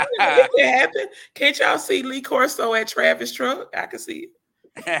can happen. Can't y'all see Lee Corso at Travis Truck? I can see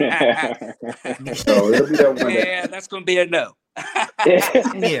it. So it'll be that one. Yeah, that's going to be a no.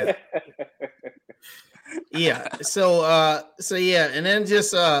 Yeah. So yeah, and then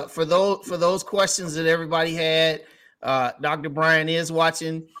just for those questions that everybody had, Dr. Brian is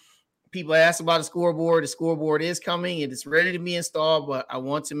watching. People ask about the scoreboard. The scoreboard is coming and it's ready to be installed, but I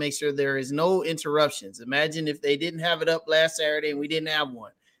want to make sure there is no interruptions. Imagine if they didn't have it up last Saturday and we didn't have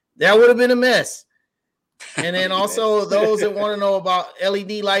one. That would have been a mess. And then also those that want to know about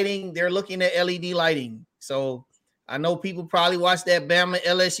LED lighting, they're looking at LED lighting. So I know people probably watched that Bama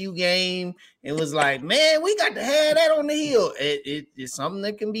LSU game and was like, man, we got to have that on the hill. It's something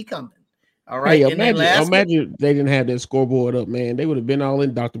that can be coming. All right. Hey, and imagine they didn't have that scoreboard up, man. They would have been all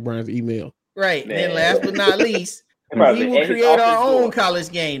in Dr. Brian's email. Right. Man. Then last but not least, we will create our own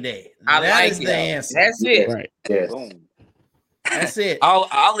college game day. That is the answer. That's it. Right. Yes. Boom. That's it.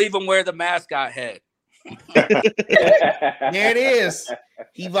 I'll even wear the mascot head. There it is.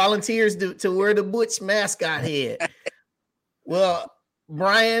 He volunteers to wear the Butch mascot head. Well,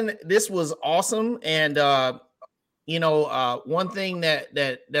 Brian, this was awesome. And one thing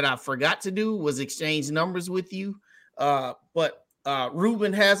that I forgot to do was exchange numbers with you. But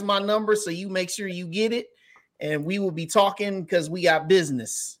Ruben has my number, so you make sure you get it. And we will be talking because we got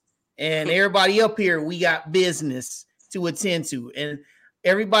business. And everybody up here, we got business to attend to. And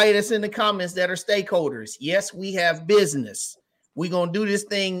everybody that's in the comments that are stakeholders, yes, we have business. We're going to do this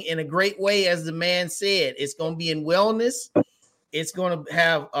thing in a great way, as the man said. It's going to be in wellness. It's going to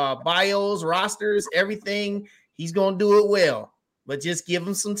have bios, rosters, everything. He's going to do it well. But just give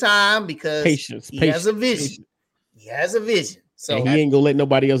him some time because he has a vision. He has a vision. So and he ain't going to let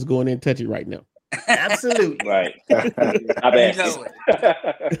nobody else go in there and touch it right now. Absolutely. Right. I bet.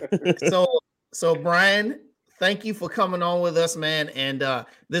 So Brian, thank you for coming on with us, man. And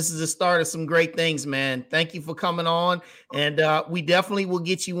this is the start of some great things, man. Thank you for coming on. And we definitely will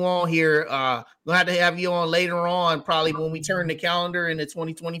get you on here. We'll have to have you on later on, probably when we turn the calendar into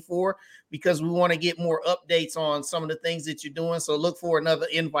 2024, because we want to get more updates on some of the things that you're doing. So look for another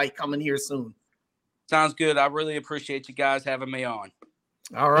invite coming here soon. Sounds good. I really appreciate you guys having me on.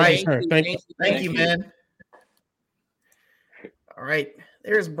 All right. Thank you, man. All right.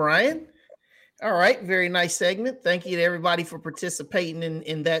 There's Brian. All right. Very nice segment. Thank you to everybody for participating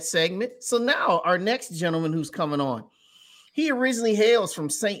in that segment. So now our next gentleman who's coming on, he originally hails from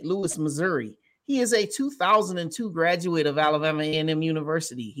St. Louis, Missouri. He is a 2002 graduate of Alabama A&M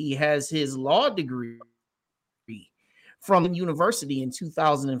University. He has his law degree from university in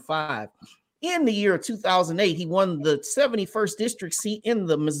 2005. In the year of 2008, he won the 71st district seat in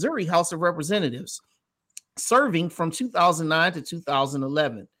the Missouri House of Representatives. serving from 2009 to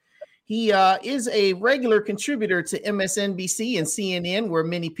 2011. He is a regular contributor to MSNBC and CNN, where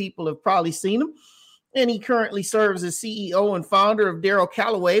many people have probably seen him. And he currently serves as CEO and founder of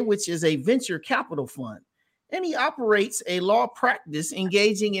Calloway, which is a venture capital fund. And he operates a law practice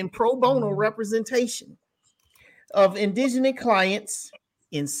engaging in pro bono representation of indigenous clients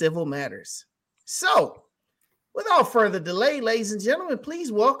in civil matters. So, without further delay, ladies and gentlemen,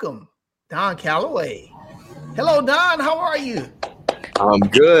 please welcome Don Calloway. Hello, Don. How are you? I'm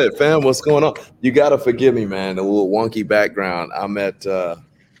good, fam. What's going on? You got to forgive me, man. A little wonky background. I'm at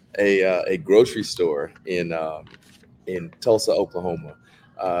a grocery store in Tulsa, Oklahoma.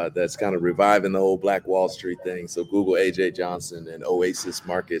 That's kind of reviving the whole Black Wall Street thing. So Google AJ Johnson and Oasis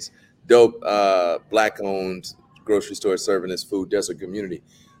Markets, dope Black-owned grocery store serving this food desert community.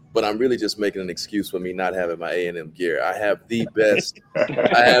 But I'm really just making an excuse for me not having my A&M gear. I have the best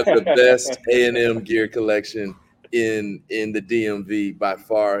A&M gear collection in the DMV by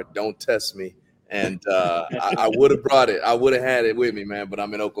far. Don't test me. And I would have brought it. I would have had it with me, man, but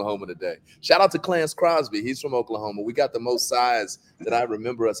I'm in Oklahoma today. Shout out to Clarence Crosby. He's from Oklahoma. We got the most size that I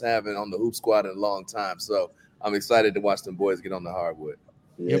remember us having on the hoop squad in a long time. So I'm excited to watch them boys get on the hardwood.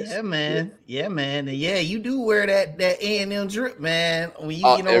 Yeah, man. Yeah, man. And yeah, you do wear that A&M drip, man. When you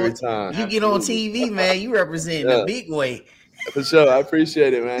get on every time you get on TV, man, you represent the big way. For sure. I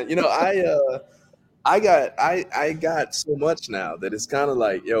appreciate it, man. You know, I got so much now that it's kind of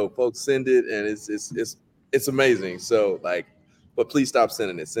like, yo, folks send it and it's amazing. So like, but please stop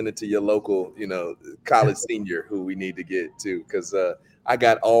sending it. Send it to your local, college senior who we need to get to, because I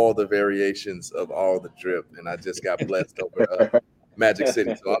got all the variations of all the drip, and I just got blessed over Magic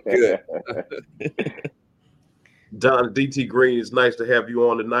City, so I'm good. Don DT Green, it's nice to have you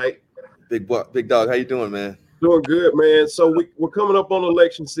on tonight. Big dog, how you doing, man? Doing good, man. So we're coming up on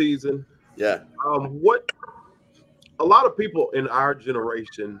election season. Yeah. What a lot of people in our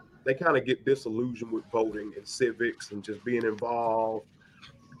generation, they kind of get disillusioned with voting and civics and just being involved.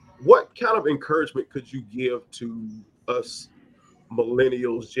 What kind of encouragement could you give to us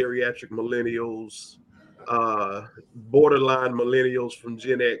millennials, geriatric millennials, borderline millennials from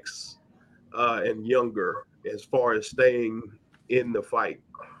Gen X and younger, as far as staying in the fight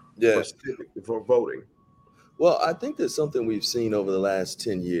for voting? Well, I think that's something we've seen over the last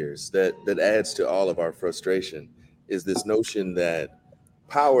 10 years that adds to all of our frustration, is this notion that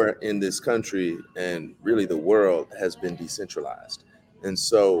power in this country and really the world has been decentralized. And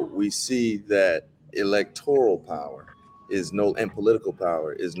so we see that electoral power and political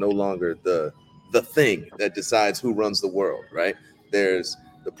power is no longer the thing that decides who runs the world, right? There's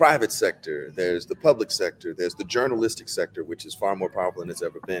the private sector, there's the public sector, there's the journalistic sector, which is far more powerful than it's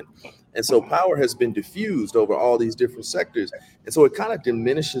ever been. And so power has been diffused over all these different sectors. And so it kind of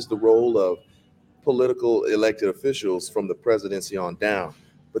diminishes the role of political elected officials from the presidency on down.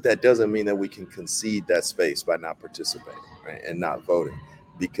 But that doesn't mean that we can concede that space by not participating, right, and not voting,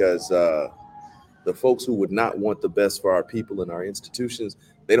 because the folks who would not want the best for our people and our institutions,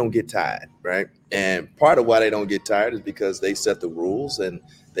 they don't get tired, right? And part of why they don't get tired is because they set the rules and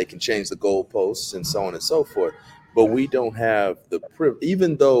they can change the goalposts and so on and so forth. But we don't have the privilege,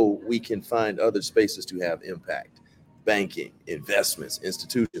 even though we can find other spaces to have impact, banking, investments,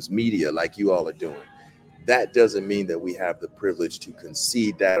 institutions, media, like you all are doing. That doesn't mean that we have the privilege to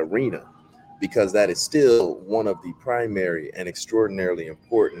concede that arena, because that is still one of the primary and extraordinarily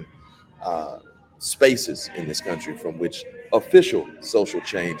important spaces in this country from which official social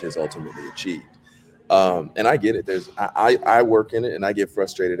change is ultimately achieved. And I get it. I work in it and I get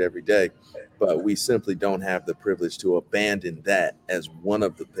frustrated every day, but we simply don't have the privilege to abandon that as one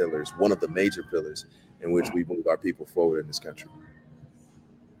of the pillars, one of the major pillars in which we move our people forward in this country.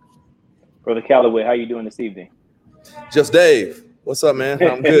 Brother Calloway, how you doing this evening? Just Dave. What's up, man?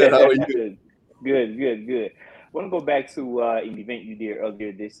 I'm good. How are you? Good. I want to go back to an event you did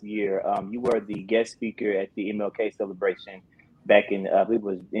earlier this year. You were the guest speaker at the MLK celebration back in, I believe it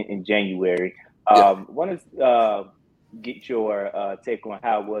was in January. Want to get your take on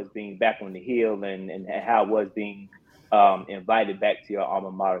how it was being back on the Hill and how it was being invited back to your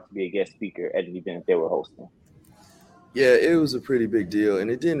alma mater to be a guest speaker at an event that they were hosting. Yeah, it was a pretty big deal,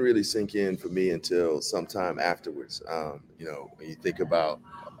 and it didn't really sink in for me until sometime afterwards. When you think about,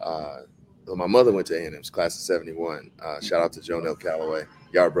 my mother went to A&M's class of 71. Shout out to Jonelle Calloway,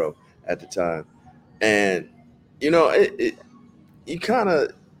 Yarbrough at the time. And, you kind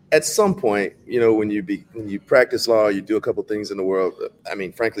of, at some point, when you practice law, you do a couple things in the world. I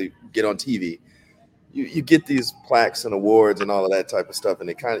mean, frankly, get on TV, you get these plaques and awards and all of that type of stuff, and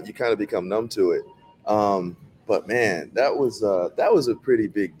you kind of become numb to it. But man, that was a pretty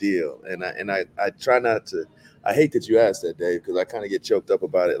big deal. And I try not to. I hate that you asked that, Dave, because I kind of get choked up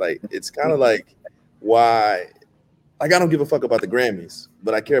about it. Like it's kind of like why. Like I don't give a fuck about the Grammys,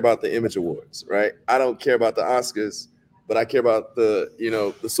 but I care about the Image Awards, right? I don't care about the Oscars, but I care about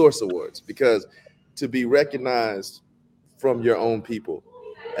the Source Awards, because to be recognized from your own people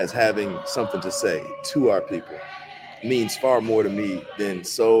as having something to say to our people means far more to me than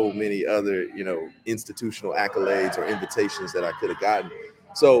so many other, institutional accolades or invitations that I could have gotten.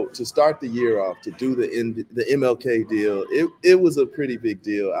 So to start the year off, to do the MLK deal, it was a pretty big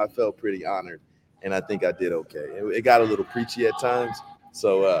deal. I felt pretty honored, and I think I did okay. It got a little preachy at times,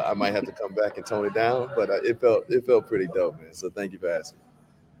 so I might have to come back and tone it down. But it felt pretty dope, man. So thank you for asking.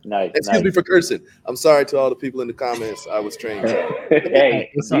 Nice. Excuse me for cursing. I'm sorry to all the people in the comments. I was trained.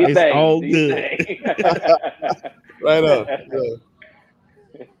 Hey, It's do your thing. all Do your good. thing. Right on.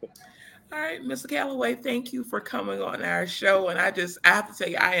 Yeah. All right, Mr. Calloway, thank you for coming on our show. And I have to tell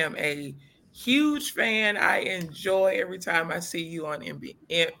you, I am a huge fan. I enjoy every time I see you on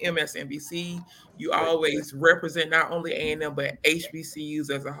MSNBC. You always represent not only A&M, but HBCUs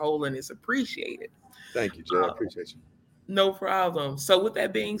as a whole, and it's appreciated. Thank you, Jay. I appreciate you. No problem. So with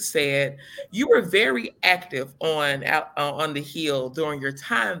that being said, you were very active on the Hill during your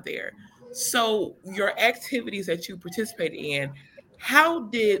time there. So your activities that you participated in, how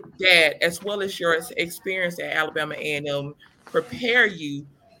did that, as well as your experience at Alabama A&M, prepare you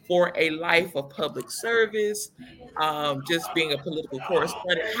for a life of public service, just being a political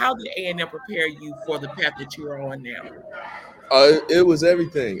correspondent? How did A&M prepare you for the path that you are on now? It was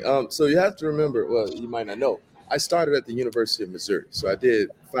everything. So you have to remember, well, you might not know, I started at the University of Missouri. So I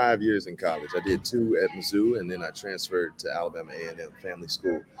did 5 years in college. I did 2 at Mizzou, and then I transferred to Alabama A&M Family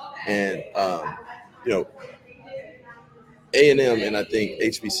School. And, A&M and I think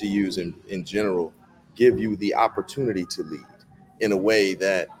HBCUs in general give you the opportunity to lead in a way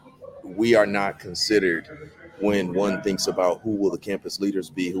that we are not considered when one thinks about who will the campus leaders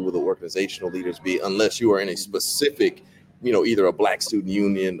be, who will the organizational leaders be, unless you are in a specific, either a Black Student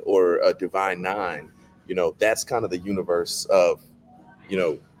Union or a Divine Nine. That's kind of the universe of,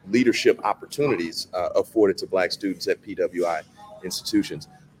 leadership opportunities afforded to Black students at PWI institutions.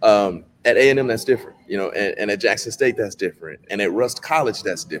 At A&M, that's different, and at Jackson State, that's different. And at Rust College,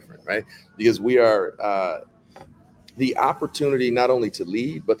 that's different, right? Because we are the opportunity not only to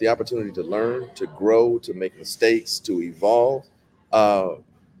lead, but the opportunity to learn, to grow, to make mistakes, to evolve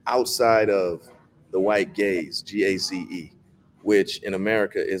outside of the white gaze, GAZE, which in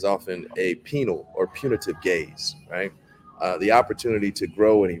America is often a penal or punitive gaze, right? The opportunity to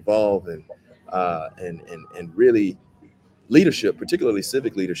grow and evolve and really leadership, particularly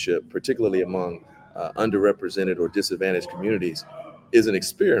civic leadership, particularly among underrepresented or disadvantaged communities, is an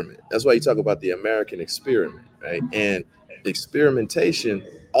experiment. That's why you talk about the American experiment, right? And experimentation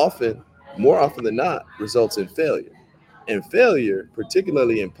more often than not, results in failure. And failure,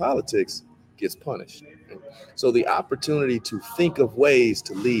 particularly in politics, gets punished. Right? So the opportunity to think of ways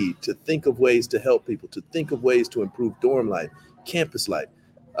to lead, to think of ways to help people, to think of ways to improve dorm life, campus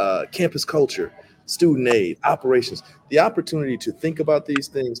culture, student aid, operations, the opportunity to think about these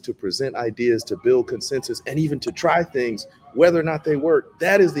things, to present ideas, to build consensus, and even to try things, whether or not they work,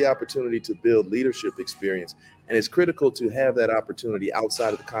 that is the opportunity to build leadership experience. And it's critical to have that opportunity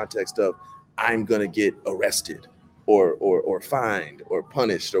outside of the context of, I'm going to get arrested or fined or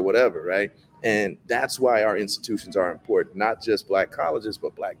punished or whatever, right? And that's why our institutions are important, not just Black colleges,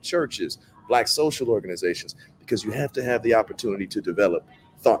 but Black churches, Black social organizations, because you have to have the opportunity to develop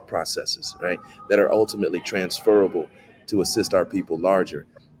thought processes, right, that are ultimately transferable to assist our people larger.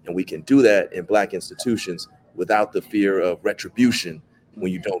 And we can do that in Black institutions without the fear of retribution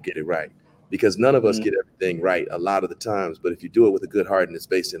when you don't get it right, because none of us get everything right a lot of the times. But if you do it with a good heart and it's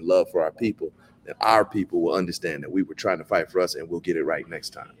based in love for our people, then our people will understand that we were trying to fight for us and we'll get it right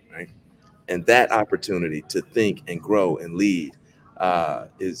next time, right? And that opportunity to think and grow and lead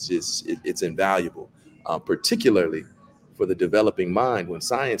it's invaluable, particularly for the developing mind, when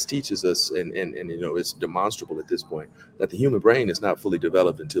science teaches us, and it's demonstrable at this point, that the human brain is not fully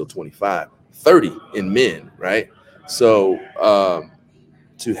developed until 25, 30 in men, right? So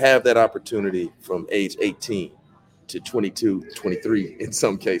to have that opportunity from age 18 to 22, 23 in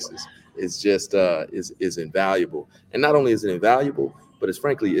some cases is just is invaluable. And not only is it invaluable, but it's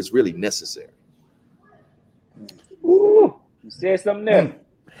really necessary. Ooh, you said something there.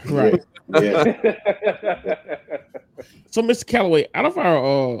 Right. Yeah. So, Mr. Calloway, out of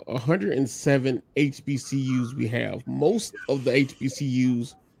our 107 HBCUs we have, most of the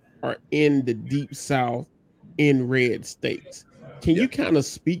HBCUs are in the Deep South in red states. Can you kind of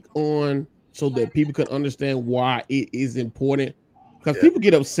speak on so that people can understand why it is important. Because people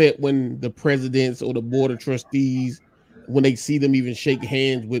get upset when the presidents or the board of trustees, when they see them even shake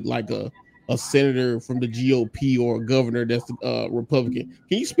hands with like a senator from the GOP or a governor that's Republican.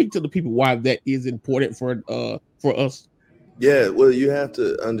 Can you speak to the people why that is important for us? Yeah, well, you have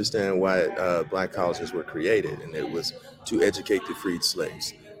to understand why black colleges were created, and it was to educate the freed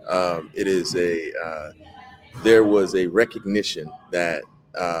slaves. It is there was a recognition that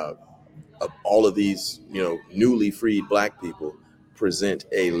of all of these, newly freed black people present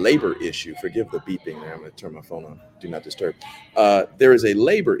a labor issue. Forgive the beeping there. I'm going to turn my phone on. Do not disturb. There is a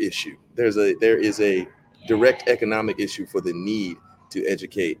labor issue. There is a direct economic issue for the need to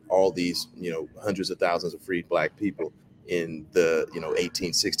educate all these, hundreds of thousands of freed black people in the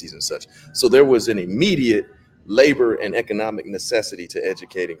 1860s and such. So there was an immediate labor and economic necessity to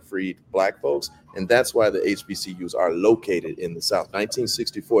educating freed black folks, and that's why the HBCUs are located in the South.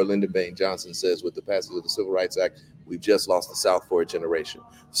 1964, Lyndon Baines Johnson says, with the passage of the Civil Rights Act, we've just lost the South for a generation.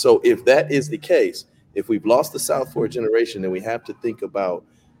 So if that is the case, if we've lost the South for a generation, then we have to think about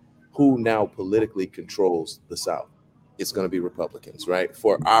who now politically controls the South. It's going to be Republicans, right?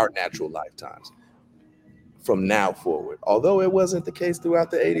 For our natural lifetimes. From now forward, although it wasn't the case throughout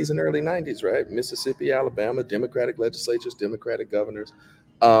the 80s and early 90s, right? Mississippi, Alabama, Democratic legislatures, Democratic governors.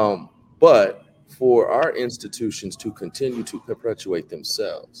 But for our institutions to continue to perpetuate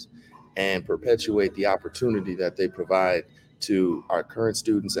themselves and perpetuate the opportunity that they provide to our current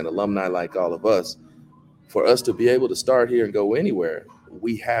students and alumni like all of us, for us to be able to start here and go anywhere,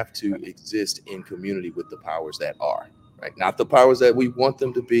 we have to exist in community with the powers that are, right? Not the powers that we want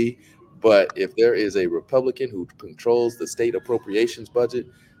them to be, but if there is a Republican who controls the state appropriations budget,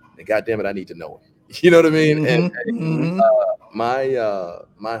 then goddamn it, I need to know it. You know what I mean? Mm-hmm. And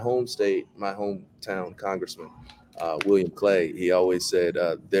my home state, my hometown congressman, William Clay, he always said,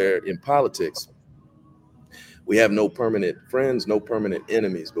 "There in politics, we have no permanent friends, no permanent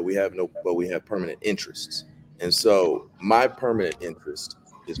enemies, but we have permanent interests." And so my permanent interest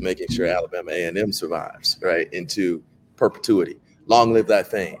is making sure Alabama A&M survives, right, into perpetuity. Long live that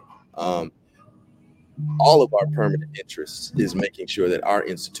fame. All of our permanent interests is making sure that our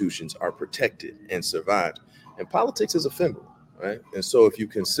institutions are protected and survive. And politics is ephemeral, right? And so if you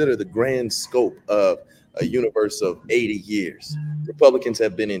consider the grand scope of a universe of 80 years, Republicans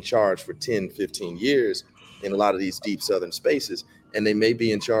have been in charge for 10, 15 years in a lot of these deep Southern spaces, and they may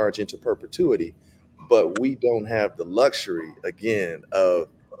be in charge into perpetuity, but we don't have the luxury, again, of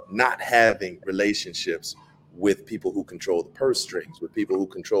not having relationships with people who control the purse strings, with people who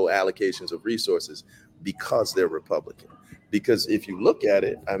control allocations of resources, because they're Republican. Because if you look at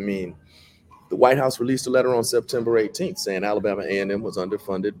it, I mean, the White House released a letter on September 18th saying Alabama A&M was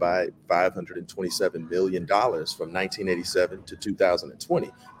underfunded by $527 million from 1987 to 2020.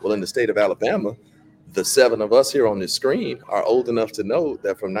 Well, in the state of Alabama, the seven of us here on this screen are old enough to know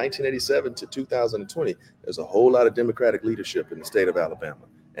that from 1987 to 2020, there's a whole lot of Democratic leadership in the state of Alabama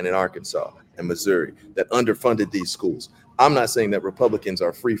and in Arkansas and Missouri that underfunded these schools. I'm not saying that Republicans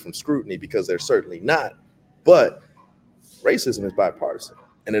are free from scrutiny, because they're certainly not, but racism is bipartisan,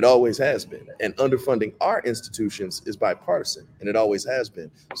 and it always has been. And underfunding our institutions is bipartisan, and it always has been.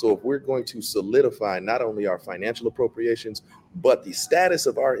 So if we're going to solidify not only our financial appropriations, but the status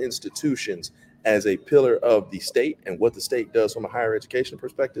of our institutions as a pillar of the state and what the state does from a higher education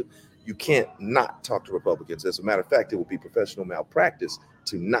perspective, you can't not talk to Republicans. As a matter of fact, it would be professional malpractice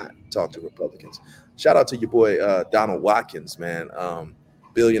to not talk to Republicans. Shout out to your boy, Donald Watkins, man.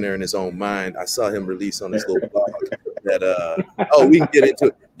 Billionaire in his own mind. I saw him release on his little blog that, we can get into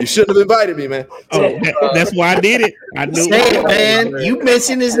it. You shouldn't have invited me, man. So, that's why I did it. I knew it, man. You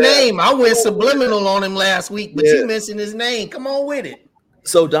mentioned his name. I went subliminal on him last week, but you mentioned his name. Come on with it.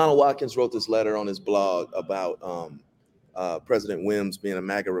 So Donald Watkins wrote this letter on his blog about President Wims being a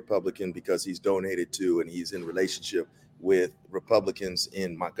MAGA Republican because he's donated to and he's in relationship with Republicans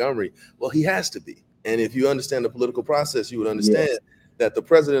in Montgomery. Well, he has to be. And if you understand the political process, you would understand that the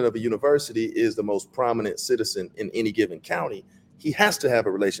president of a university is the most prominent citizen in any given county. He has to have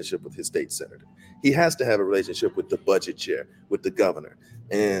a relationship with his state senator. He has to have a relationship with the budget chair, with the governor.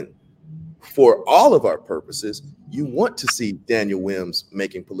 And for all of our purposes, you want to see Daniel Wims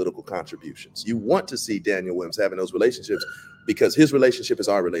making political contributions. You want to see Daniel Wims having those relationships, because his relationship is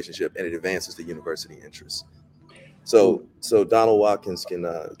our relationship and it advances the university interests. So Donald Watkins can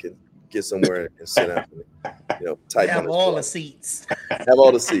get somewhere and sit down and type have on all the seats. Have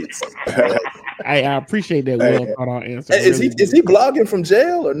all the seats. I appreciate that well thought out answer. Is he blogging from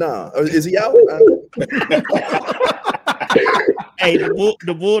jail or no? Or is he out? Hey,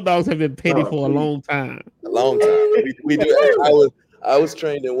 the Bulldogs have been petty for a long time. A long time. We do. I was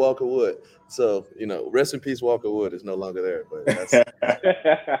trained in Walker Wood. So, rest in peace, Walker Wood is no longer there. But that's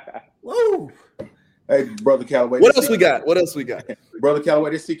Woo! Hey, brother Calloway. What else we got? Brother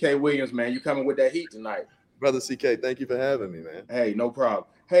Calloway, this CK Williams, man. You coming with that heat tonight. Brother CK, thank you for having me, man. Hey, no problem.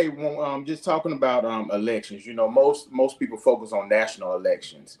 Hey, just talking about elections. Most people focus on national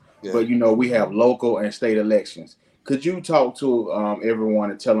elections, but we have local and state elections. Could you talk to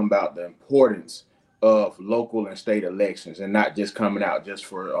everyone and tell them about the importance of local and state elections and not just coming out just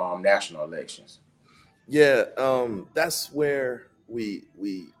for national elections? Yeah, that's where we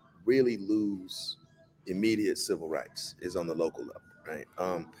really lose immediate civil rights is on the local level, right?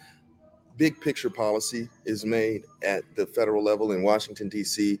 Big picture policy is made at the federal level in Washington,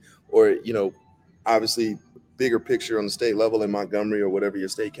 D.C., or, obviously bigger picture on the state level in Montgomery or whatever your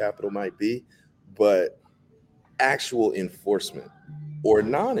state capital might be. But actual enforcement or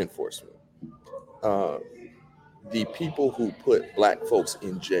non-enforcement, the people who put Black folks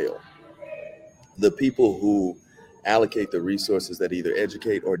in jail, the people who allocate the resources that either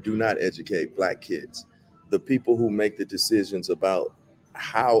educate or do not educate Black kids, the people who make the decisions about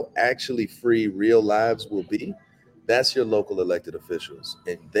how actually free real lives will be, that's your local elected officials.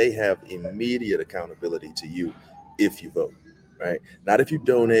 And they have immediate accountability to you if you vote, right? Not if you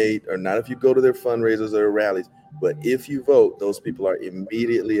donate or not if you go to their fundraisers or rallies, but if you vote, those people are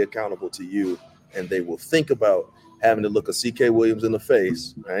immediately accountable to you, and they will think about having to look a CK Williams in the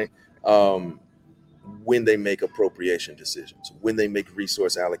face, right? When they make appropriation decisions, when they make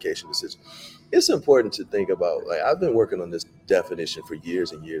resource allocation decisions. It's important to think about, I've been working on this definition for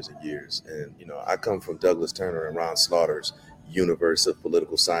years and years and years. And, I come from Douglas Turner and Ron Slaughter's universe of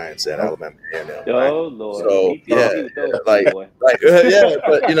political science at Alabama A&M. Oh, Lord. So,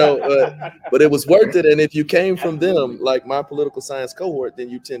 but it was worth it. And if you came from them, like my political science cohort, then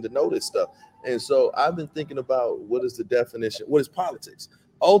you tend to know this stuff. And so I've been thinking about what is the definition, what is politics?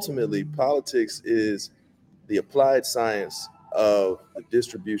 Ultimately, politics is the applied science of the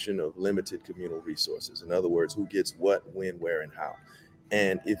distribution of limited communal resources. In other words, who gets what, when, where, and how.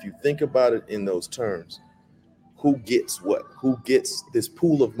 And if you think about it in those terms, who gets what? Who gets this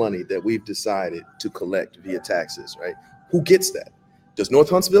pool of money that we've decided to collect via taxes, right? Who gets that? Does North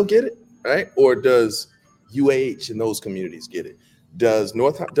Huntsville get it, right? Or does UAH and those communities get it? Does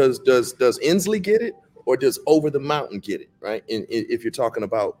Inslee get it? Or does Over the Mountain get it, right? If you're talking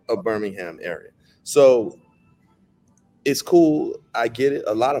about a Birmingham area. So it's cool. I get it.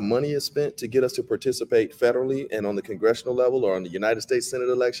 A lot of money is spent to get us to participate federally and on the congressional level or on the United States Senate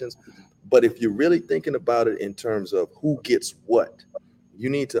elections. But if you're really thinking about it in terms of who gets what,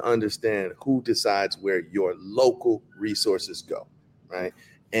 you need to understand who decides where your local resources go, right?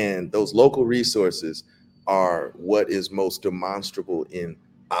 And those local resources are what is most demonstrable in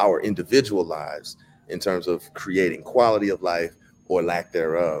our individual lives in terms of creating quality of life or lack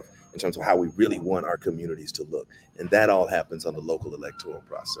thereof, in terms of how we really want our communities to look. And that all happens on the local electoral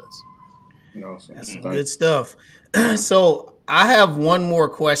process. That's some good stuff. So I have one more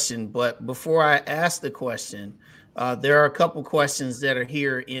question, but before I ask the question, there are a couple questions that are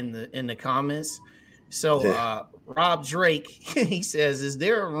here in the comments. So Rob Drake, he says, is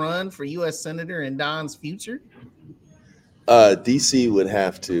there a run for U.S. Senator in Don's future? DC would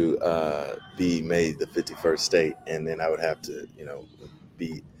have to be made the 51st state, and then I would have to,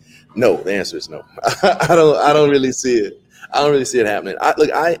 be. No, the answer is no. I don't really see it. I don't really see it happening.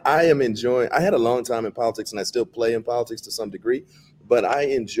 I am enjoying. I had a long time in politics, and I still play in politics to some degree, but I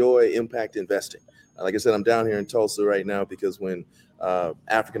enjoy impact investing. Like I said, I'm down here in Tulsa right now because when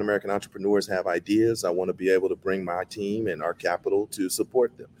African American entrepreneurs have ideas, I want to be able to bring my team and our capital to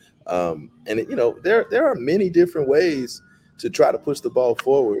support them. There are many different ways to try to push the ball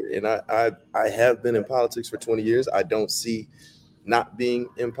forward. And I have been in politics for 20 years. I don't see not being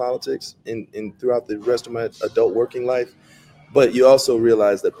in politics in throughout the rest of my adult working life. But you also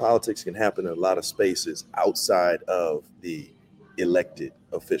realize that politics can happen in a lot of spaces outside of the elected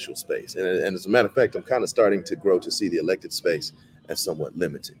official space. And as a matter of fact, I'm kind of starting to grow to see the elected space as somewhat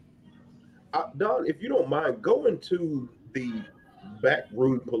limited. Don, if you don't mind, go into the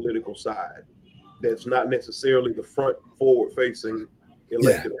backroom political side that's not necessarily the front forward-facing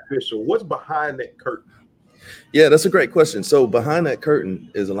elected official. What's behind that curtain? Yeah, that's a great question. So behind that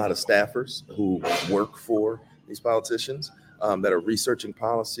curtain is a lot of staffers who work for these politicians that are researching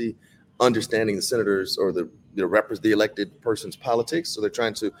policy, understanding the senators or the elected person's politics. So they're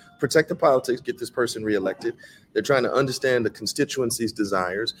trying to protect the politics, get this person reelected. They're trying to understand the constituency's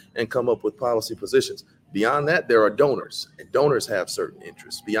desires and come up with policy positions. Beyond that, there are donors, and donors have certain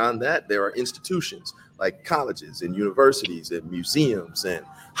interests. Beyond that, there are institutions like colleges and universities and museums and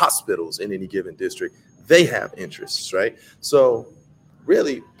hospitals in any given district. They have interests, right? So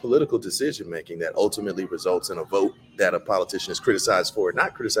really political decision making that ultimately results in a vote that a politician is criticized for or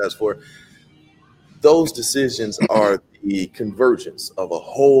not criticized for. Those decisions are the convergence of a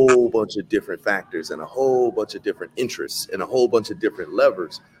whole bunch of different factors and a whole bunch of different interests and a whole bunch of different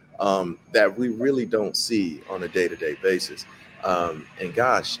levers that we really don't see on a day-to-day basis. And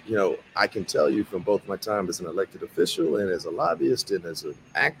gosh, I can tell you from both my time as an elected official and as a lobbyist and as an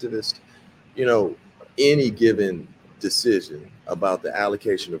activist, you know, any given decision about the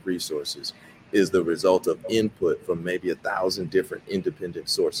allocation of resources is the result of input from maybe 1,000 different independent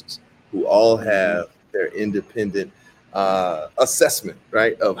sources who all have their independent assessment,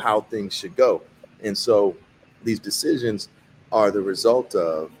 right, of how things should go. And so these decisions are the result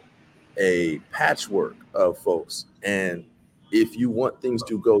of a patchwork of folks. And if you want things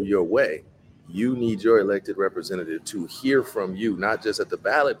to go your way, you need your elected representative to hear from you, not just at the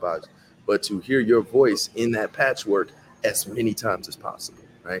ballot box, but to hear your voice in that patchwork as many times as possible,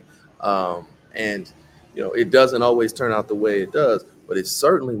 right? And it doesn't always turn out the way it does, but it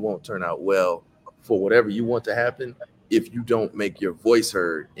certainly won't turn out well for whatever you want to happen if you don't make your voice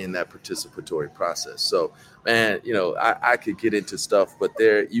heard in that participatory process. So, man, I could get into stuff, but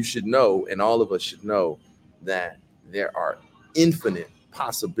you should know, and all of us should know, that there are infinite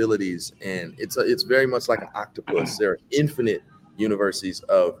possibilities, and it's very much like an octopus. There are infinite universities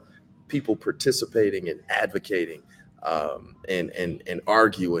of people participating and advocating, and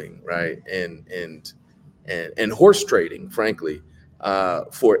arguing, right, and horse trading, frankly,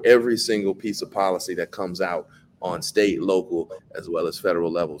 for every single piece of policy that comes out on state, local, as well as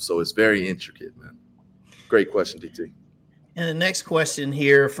federal level. So it's very intricate, man. Great question, DT. And the next question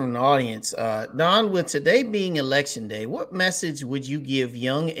here from the audience, Don, with today being election day, what message would you give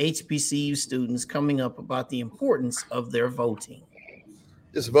young HBCU students coming up about the importance of their voting?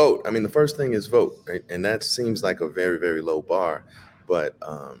 Just vote. I mean, the first thing is vote, right? And that seems like a very, very low bar, but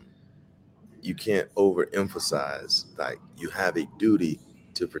you can't overemphasize, like, you have a duty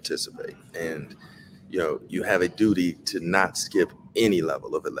to participate, and you have a duty to not skip any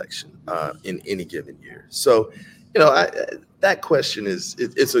level of election in any given year. So, that question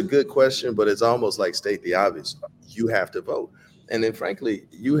it's a good question, but it's almost like state the obvious. You have to vote. And then, frankly,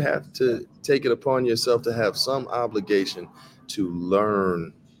 you have to take it upon yourself to have some obligation to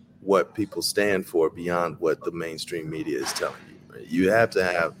learn what people stand for beyond what the mainstream media is telling you. Right? You have to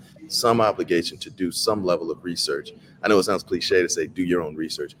have some obligation to do some level of research. I know it sounds cliche to say do your own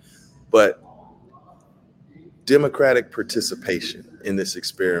research, but democratic participation in this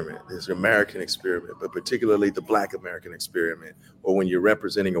experiment, this American experiment, but particularly the Black American experiment, or when you're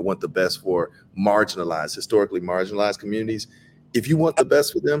representing or want the best for historically marginalized communities, if you want the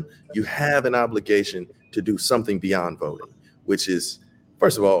best for them, you have an obligation to do something beyond voting, which is,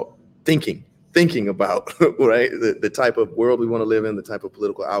 first of all, thinking about, right, the type of world we want to live in, the type of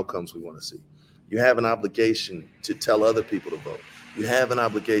political outcomes we want to see. You have an obligation to tell other people to vote. You have an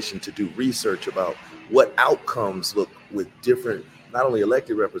obligation to do research about what outcomes look with different, not only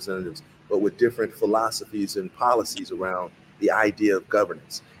elected representatives, but with different philosophies and policies around the idea of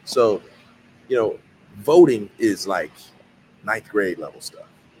governance. So, voting is like ninth grade level stuff,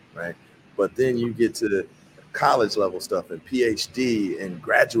 right? But then you get to the college level stuff and PhD and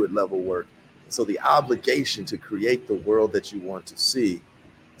graduate level work. So the obligation to create the world that you want to see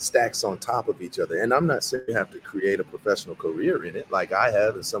stacks on top of each other. And I'm not saying you have to create a professional career in it like I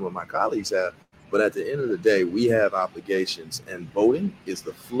have and some of my colleagues have, but at the end of the day, we have obligations, and voting is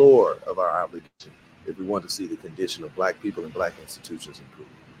the floor of our obligation if we want to see the condition of Black people and Black institutions improve.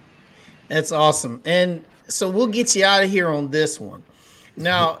 That's awesome. And so we'll get you out of here on this one.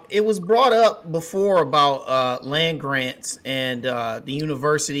 Now, it was brought up before about land grants and the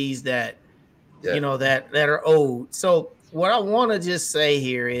universities that, that are owed. So what I want to just say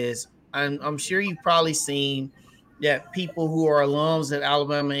here is I'm sure you've probably seen that people who are alums at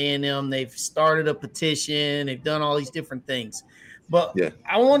Alabama A&M, they've started a petition, they've done all these different things. But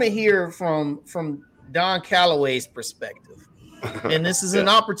I want to hear from Don Calloway's perspective. And this is an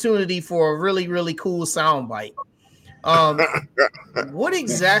opportunity for a really, really cool soundbite. What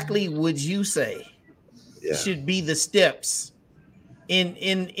exactly would you say should be the steps in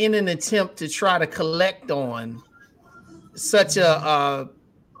an attempt to try to collect on such a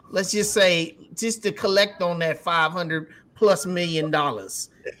let's just say just to collect on that $500+ million?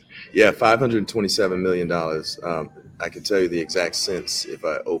 Yeah, $527 million. I can tell you the exact cents if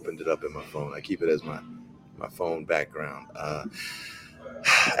I opened it up in my phone. I keep it as my phone background.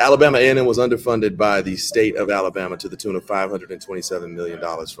 Alabama A&M was underfunded by the state of Alabama to the tune of $527 million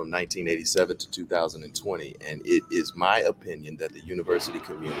from 1987 to 2020. And it is my opinion that the university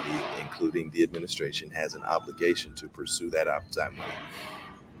community, including the administration, has an obligation to pursue that outside money.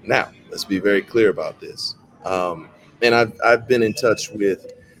 Now, let's be very clear about this. And I've been in touch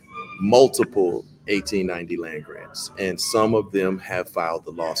with multiple 1890 land grants, and some of them have filed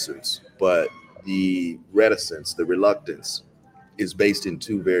the lawsuits, but the reticence, the reluctance is based in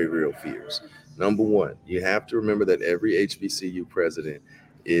two very real fears. Number one, you have to remember that every HBCU president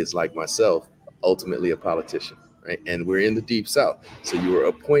is, like myself, ultimately a politician, right? And we're in the Deep South. So you are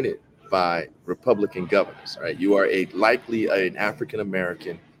appointed by Republican governors, right? You are likely an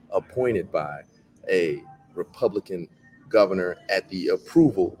African-American appointed by a Republican governor at the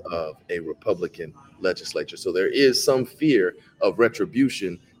approval of a Republican legislature. So there is some fear of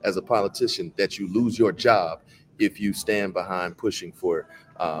retribution as a politician, that you lose your job if you stand behind pushing for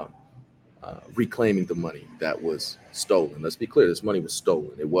reclaiming the money that was stolen. Let's be clear, this money was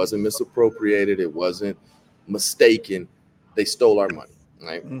stolen. It wasn't misappropriated. It wasn't mistaken. They stole our money,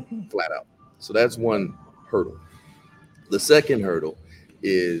 right? Flat out. So that's one hurdle. The second hurdle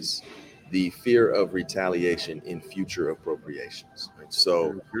is the fear of retaliation in future appropriations. Right?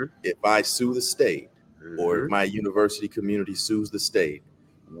 So if I sue the state, or if my university community sues the state,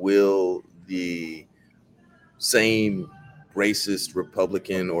 will the same racist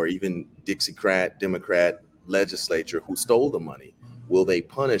Republican or even Dixiecrat Democrat legislature who stole the money, will they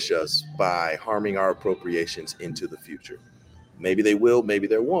punish us by harming our appropriations into the future? Maybe they will, maybe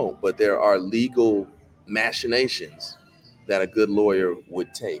they won't, but there are legal machinations that a good lawyer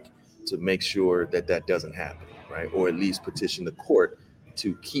would take to make sure that that doesn't happen, right? Or at least petition the court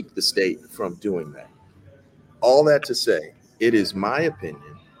to keep the state from doing that. All that to say, it is my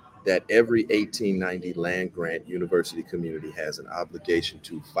opinion that every 1890 land grant university community has an obligation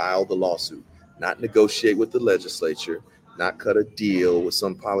to file the lawsuit, not negotiate with the legislature, not cut a deal with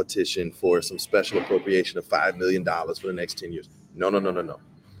some politician for some special appropriation of $5 million for the next 10 years. No.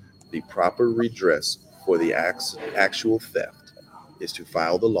 The proper redress for the actual theft is to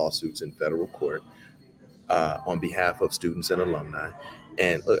file the lawsuits in federal court on behalf of students and alumni.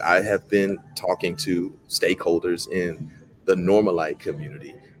 And look, I have been talking to stakeholders in the Normalite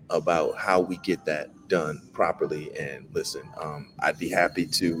community about how we get that done properly. And listen, I'd be happy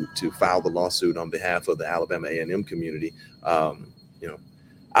to file the lawsuit on behalf of the Alabama A&M community.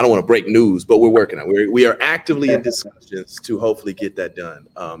 I don't want to break news, but we're working on it. We are actively in discussions to hopefully get that done.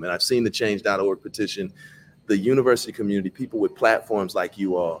 And I've seen the change.org petition. The university community, people with platforms like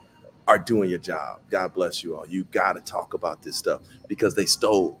you all, are doing your job. God bless you all. You got to talk about this stuff because they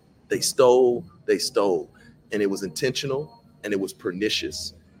stole. And it was intentional, and it was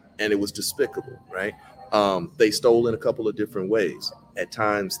pernicious, and it was despicable, right? They stole in a couple of different ways. At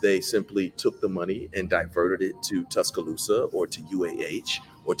times, they simply took the money and diverted it to Tuscaloosa or to UAH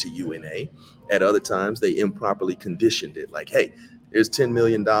or to UNA. At other times, they improperly conditioned it. Like, hey, here's $10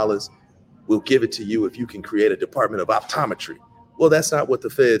 million. We'll give it to you if you can create a department of optometry. Well, that's not what the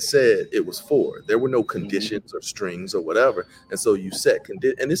Fed said it was for. There were no conditions or strings or whatever. And so you set and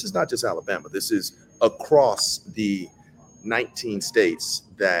this is not just Alabama. This is across the 19 states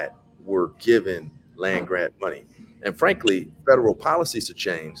that were given land grant money. And frankly, federal policies have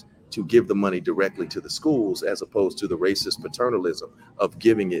changed to give the money directly to the schools as opposed to the racist paternalism of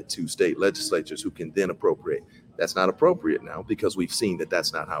giving it to state legislatures who can then appropriate. That's not appropriate now because we've seen that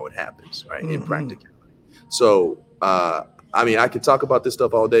that's not how it happens, right? In practicality. So, I could talk about this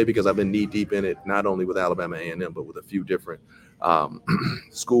stuff all day because I've been knee deep in it, not only with Alabama A&M, but with a few different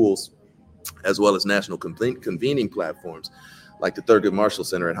schools, as well as national convening platforms like the Thurgood Marshall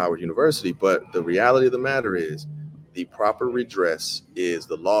Center at Howard University. But the reality of the matter is the proper redress is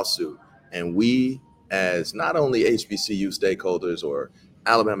the lawsuit. And we, as not only HBCU stakeholders or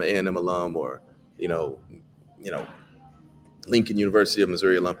Alabama A&M alum or, Lincoln University of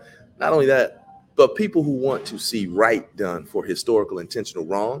Missouri alum, not only that, but people who want to see right done for historical intentional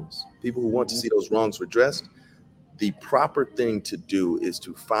wrongs, people who want to see those wrongs redressed, the proper thing to do is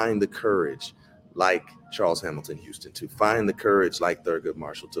to find the courage like Charles Hamilton Houston, to find the courage like Thurgood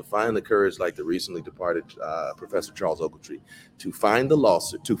Marshall, to find the courage like the recently departed Professor Charles Ogletree, to find the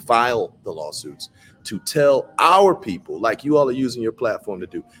lawsuit, to file the lawsuits, to tell our people, like you all are using your platform to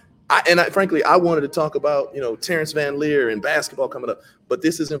do. Frankly, I wanted to talk about, Terrence Van Leer and basketball coming up, but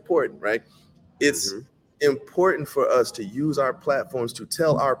this is important, right? It's important for us to use our platforms to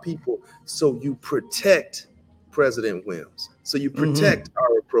tell our people, so you protect President Williams, so you protect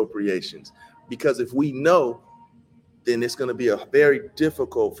our appropriations. Because if we know, then it's going to be very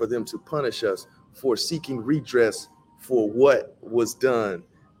difficult for them to punish us for seeking redress for what was done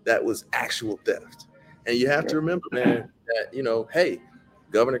that was actual theft. And you have to remember, man, that, you know, hey,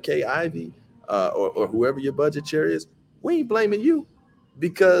 Governor Kay Ivey or whoever your budget chair is, we ain't blaming you,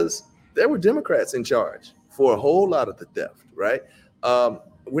 because there were Democrats in charge for a whole lot of the theft, right?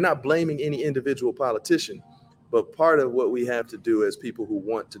 We're not blaming any individual politician, but part of what we have to do as people who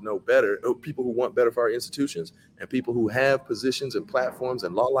want to know better, or people who want better for our institutions, and people who have positions and platforms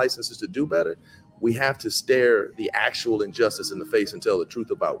and law licenses to do better, we have to stare the actual injustice in the face and tell the truth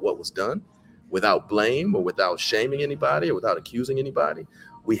about what was done without blame or without shaming anybody or without accusing anybody.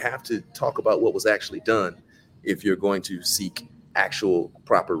 We have to talk about what was actually done if you're going to seek actual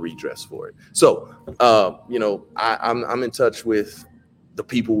proper redress for it. So, you know, I'm in touch with the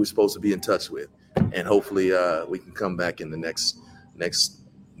people we're supposed to be in touch with, and hopefully we can come back in the next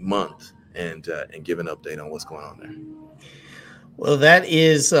month and give an update on what's going on there. Well, that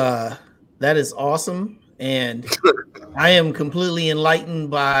is awesome, and I am completely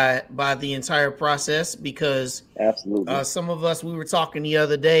enlightened by the entire process, because absolutely, some of us, we were talking the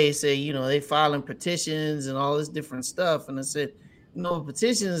other day, say, you know, they filing petitions and all this different stuff, and I said, you know,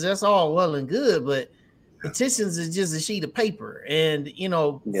 petitions, that's all well and good, but petitions is just a sheet of paper. And, you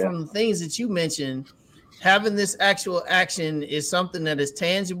know, from the things that you mentioned, having this actual action is something that is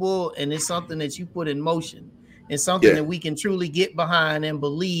tangible, and it's something that you put in motion, and something that we can truly get behind and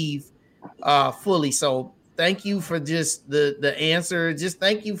believe fully. So thank you for just the answer. Just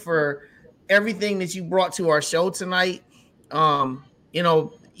thank you for everything that you brought to our show tonight. You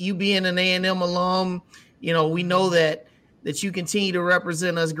know, you being an A&M alum, you know, we know that you continue to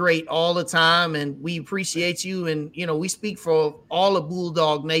represent us great all the time, and we appreciate you. And, you know, we speak for all of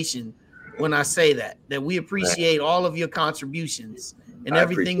Bulldog Nation when I say that we appreciate all of your contributions and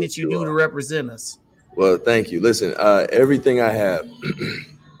everything that you do to represent us. Well, thank you. Listen, everything I have,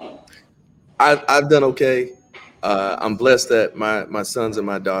 I've done okay. I'm blessed that my sons and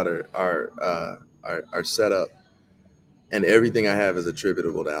my daughter are set up, and everything I have is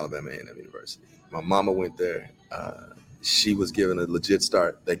attributable to Alabama A&M University. My mama went there. She was given a legit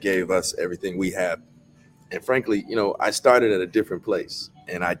start that gave us everything we have. And frankly, you know, I started at a different place,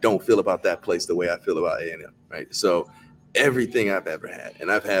 and I don't feel about that place the way I feel about A&M, right? So everything I've ever had,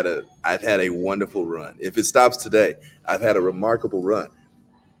 and I've had a wonderful run. If it stops today, I've had a remarkable run.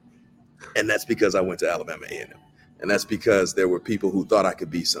 And that's because I went to Alabama A&M. And that's because there were people who thought I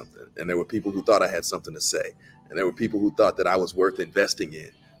could be something, and there were people who thought I had something to say, and there were people who thought that I was worth investing in,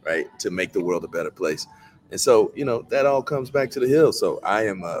 right, to make the world a better place. And so, you know, that all comes back to the Hill. So I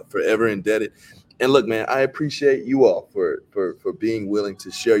am forever indebted. And look, man, I appreciate you all for being willing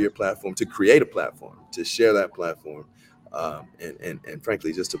to share your platform, to create a platform, to share that platform, and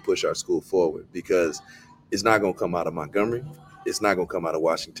frankly, just to push our school forward, because it's not going to come out of Montgomery. It's not going to come out of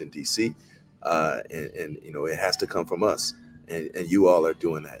Washington, D.C. And you know, it has to come from us. And you all are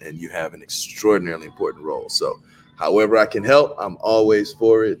doing that, and you have an extraordinarily important role. So however I can help, I'm always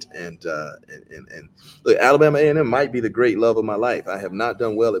for it. And look, Alabama A&M might be the great love of my life. I have not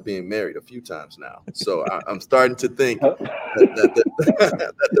done well at being married a few times now. So I'm starting to think that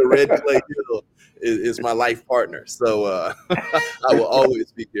the Red Clay Hill is my life partner. So I will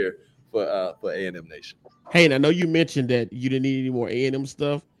always be here for A&M Nation. Hey, and I know you mentioned that you didn't need any more A&M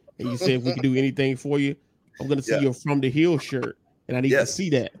stuff, and you said if we could do anything for you, I'm going to see your From the Hill shirt, and I need to see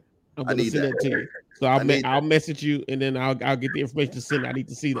that. I'm going to send that to you. So I'll message you, and then I'll get the information to send. I need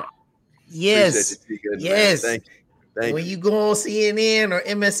to see that. Yes. Yes. Thank you. When you go on CNN or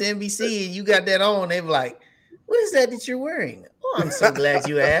MSNBC and you got that on, they're like, what is that you're wearing? Oh, I'm so glad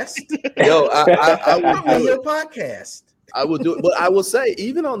you asked. Yo, I'm on your podcast. I will do it, but I will say,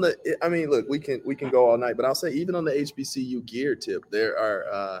 even on the, I mean, look, we can go all night, but I'll say, even on the HBCU gear tip, there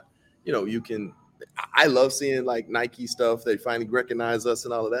are, you know, I love seeing like Nike stuff. They finally recognize us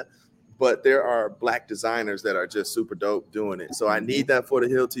and all of that, but there are Black designers that are just super dope doing it. So I need that for the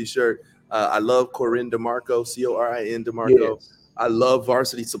Hill t-shirt. I love Corin DeMarco, Corin DeMarco. Yes. I love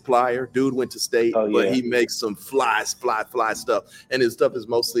Varsity Supplier. Dude went to State, but he makes some fly stuff, and his stuff is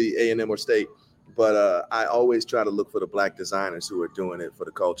mostly A&M or State. But I always try to look for the Black designers who are doing it for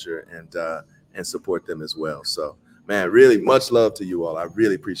the culture, and support them as well. So, man, really much love to you all. I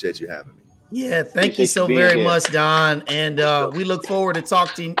really appreciate you having me. Yeah, thank you so very much, Don. And we look forward to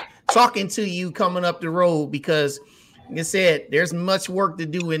talking to you coming up the road, because, like I said, there's much work to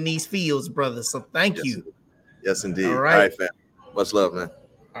do in these fields, brother. So thank you. Yes, indeed. All right, fam. Much love, man.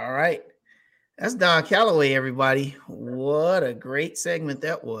 All right. That's Don Calloway, everybody. What a great segment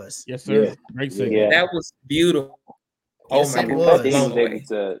that was. Yes, sir. Yeah. Great segment. Yeah. That was beautiful. Yes, I think he was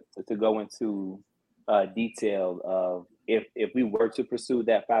able to go into detail of if we were to pursue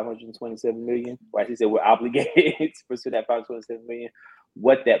that 527 million, or as he said, we're obligated to pursue that 527 million,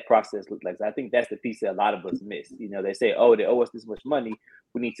 what that process looked like. So I think that's the piece that a lot of us miss. You know, they say, oh, they owe us this much money,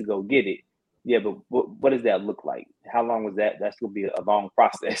 we need to go get it. Yeah, but what does that look like? How long was that? That's going to be a long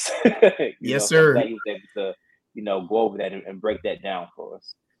process. Yes, sir. I'm glad he was able to, go over that and break that down for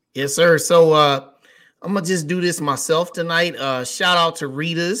us. Yes, sir. So I'm gonna just do this myself tonight. Shout out to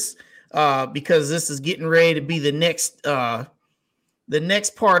Rita's because this is getting ready to be the next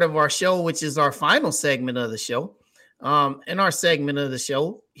part of our show, which is our final segment of the show. In our segment of the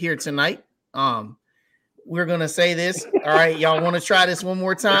show here tonight, we're gonna say this. All right, y'all want to try this one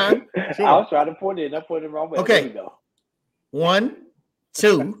more time? Sure. I'll try to put it. I put it wrong way. Okay. There we go. 1,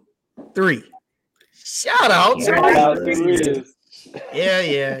 2, 3. Shout out to Rita's.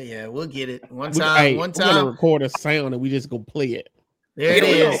 Yeah. We'll get it one time. We're gonna record a sound and we just go play it. There it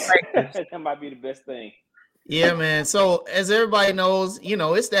is. That might be the best thing. Yeah, man. So as everybody knows,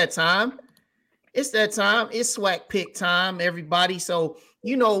 it's that time. It's SWAC pick time, everybody. So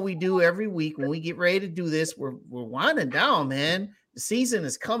what we do every week when we get ready to do this. We're winding down, man. The season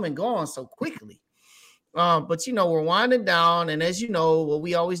is come and gone so quickly. But we're winding down, and as you know, what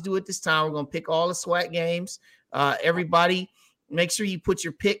we always do at this time, we're gonna pick all the SWAC games. Everybody, make sure you put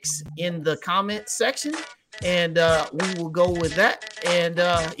your picks in the comment section, and we will go with that. And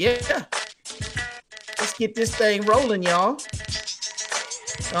let's get this thing rolling, y'all.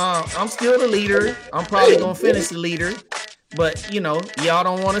 I'm still the leader. I'm probably gonna finish the leader, but y'all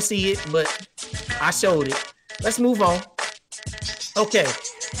don't want to see it, but I showed it. Let's move on. Okay,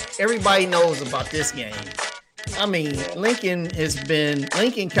 everybody knows about this game. I mean, Lincoln,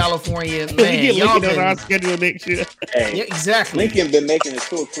 California, man. We get Lincoln on our schedule next year. Hey, yeah, exactly. Lincoln been making a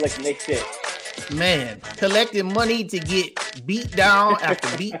tour collecting their check. Man, collecting money to get beat down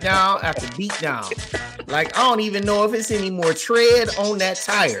after beat down after beat down. Like, I don't even know if it's any more tread on that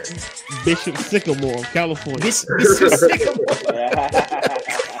tire. Bishop Sycamore, California. Bishop Sycamore.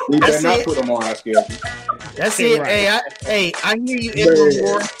 We better not put them on our schedule. That's it. Right. Hey, I hear you, Edward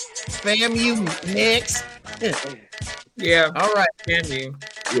Moore. Fam you next. Yeah. All right. Fam you.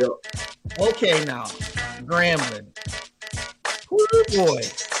 Yep. Okay, now. Grambling. Ooh, boy.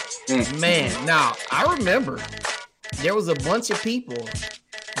 Man, now I remember there was a bunch of people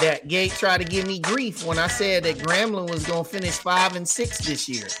that tried to give me grief when I said that Grambling was going to finish 5-6 this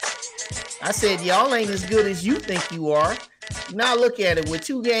year. I said, y'all ain't as good as you think you are. Now look at it. With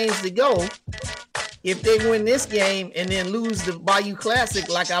 2 games to go, if they win this game and then lose the Bayou Classic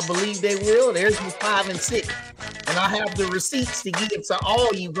like I believe they will, there's the 5-6. And I have the receipts to give to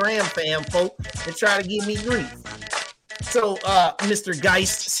all you Graham fam folk that try to give me grief. So, Mr.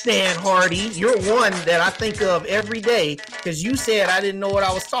 Geist, Stan Hardy, you're one that I think of every day because you said I didn't know what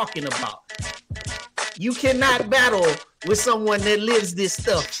I was talking about. You cannot battle with someone that lives this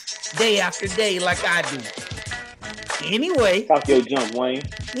stuff day after day like I do. Anyway. Talk your jump, Wayne.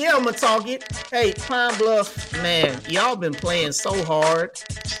 Yeah, I'm going to talk it. Hey, Pine Bluff, man, y'all been playing so hard.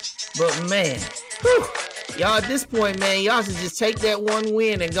 But, man, y'all at this point, man, y'all should just take that one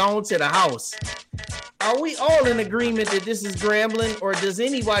win and go on to the house. Are we all in agreement that this is Grambling, or does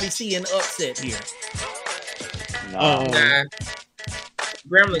anybody see an upset here? Nah.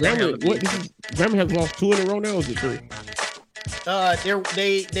 Grambling has lost 2 in a row now, or is it 3?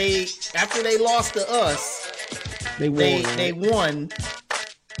 They after they lost to us, they won.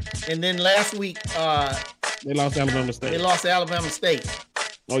 And then last week, they lost to Alabama State. They lost to Alabama State.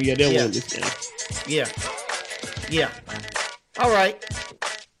 Oh yeah, they'll win this game. Yeah. All right.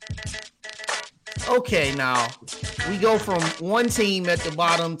 Okay, now we go from one team at the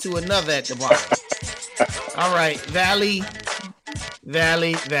bottom to another at the bottom. All right, Valley.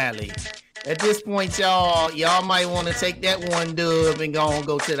 At this point, y'all might want to take that one dub and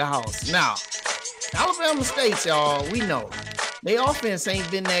go to the house. Now, Alabama State, y'all, we know their offense ain't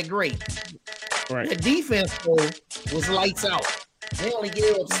been that great. Right. Their defense was lights out. They only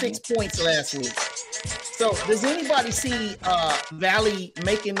gave up 6 points last week. So does anybody see Valley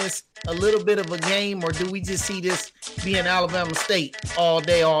making this a little bit of a game, or do we just see this being Alabama State all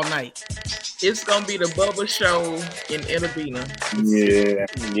day, all night? It's going to be the Bubba show in Edabina.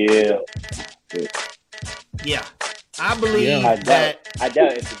 Yeah. I believe that. I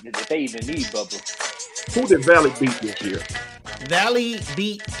doubt if they even need Bubba. Who did Valley beat this year? Valley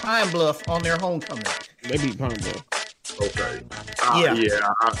beat Pine Bluff on their homecoming. They beat Pine Bluff. Okay.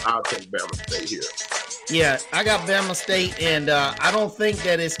 I'll take Bama State here. Yeah, I got Bama State, and I don't think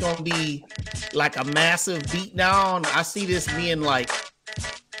that it's going to be like a massive beatdown. I see this being like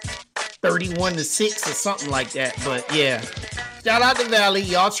 31-6 or something like that. But yeah, shout out to Valley.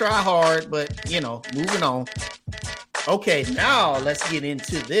 Y'all try hard, but moving on. Okay, now let's get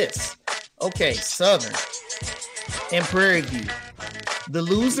into this. Okay, Southern and Prairie View. The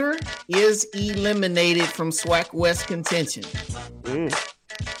loser is eliminated from SWAC West contention.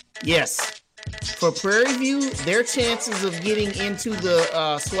 Yes. For Prairie View, their chances of getting into the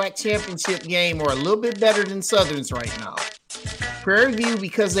SWAC championship game are a little bit better than Southern's right now. Prairie View,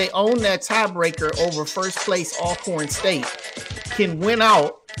 because they own that tiebreaker over first place Alcorn State, can win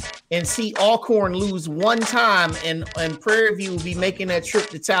out and see Alcorn lose one time, and Prairie View will be making that trip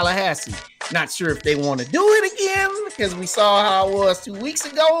to Tallahassee. Not sure if they want to do it again because we saw how it was 2 weeks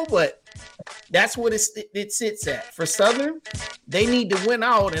ago, but that's what it sits at. For Southern, they need to win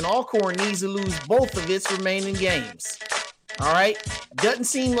out, and Alcorn needs to lose both of its remaining games. All right? Doesn't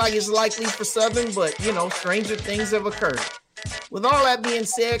seem like it's likely for Southern, but, stranger things have occurred. With all that being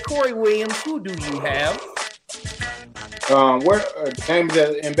said, Corey Williams, who do you have? Where the game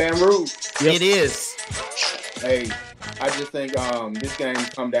is in Baton Rouge? Yep. It is. Hey, I just think this game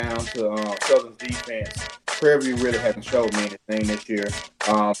come down to Southern's defense. Prairie View really hasn't showed me anything this year.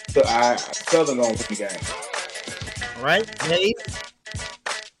 Southern gonna win the game. All right, Dave.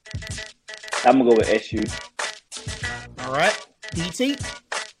 I'm gonna go with SU. All right, DT.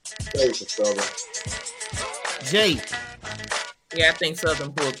 Stay for Southern. Jay. Yeah, I think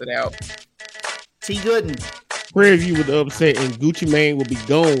Southern pulls it out. T. Gooden. Prairie View with the upset, and Gucci Mane will be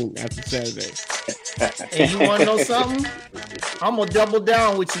gone after Saturday. And you want to know something? I'm going to double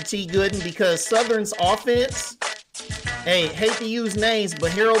down with you, T. Gooden, because Southern's offense, hey, hate to use names,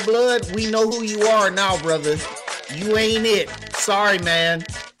 but Hero Blood, we know who you are now, brother. You ain't it. Sorry, man.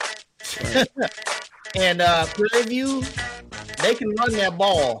 And Prairie View, they can run that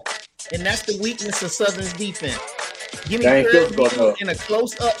ball, and that's the weakness of Southern's defense. Give me Prairie View in a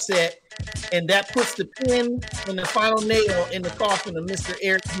close upset, and that puts the pin and the final nail in the coffin of Mr.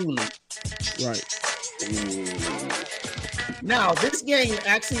 Eric Dooley. Right. Now, this game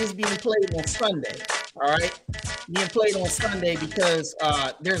actually is being played on Sunday. All right, being played on Sunday because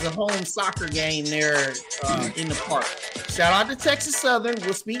there's a home soccer game there in the park. Shout out to Texas Southern.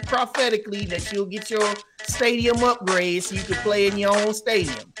 We'll speak prophetically that you'll get your stadium upgrade so you can play in your own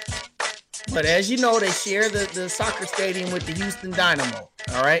stadium. But as you know, they share the soccer stadium with the Houston Dynamo.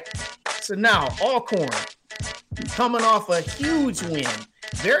 All right. So now Alcorn coming off a huge win.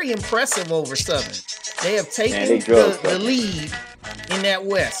 Very impressive over Southern. They have taken the lead in that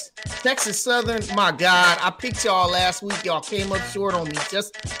West. Texas Southern, my God, I picked y'all last week. Y'all came up short on me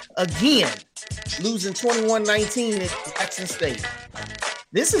just again, losing 21-19 at Jackson State.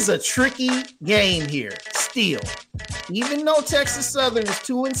 This is a tricky game here still. Even though Texas Southern is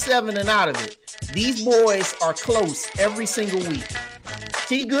 2-7 and out of it, these boys are close every single week.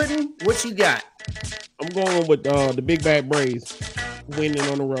 T. Gooden, what you got? I'm going with the Big Bad Braves winning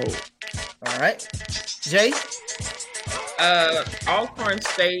on the road. All right. Jay? Alcorn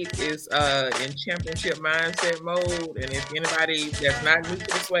State is in championship mindset mode, and if anybody that's not new to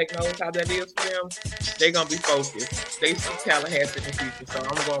the SWAC knows how that is for them, they're going to be focused. They see Tallahassee in the future, so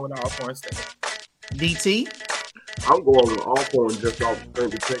I'm going with Alcorn State. DT? I'm going with Alcorn just off the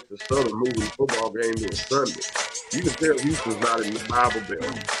strength of Texas Southern moving the football game to a Sunday. You can tell Houston's not in the Bible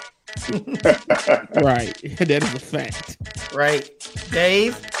Belt. Right. That is a fact. Right.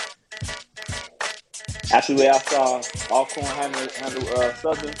 Dave? After the way I saw Alcorn handle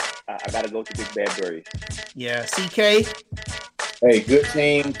Southern, I got to go to Big Bad Braves. Yeah. CK? Hey, good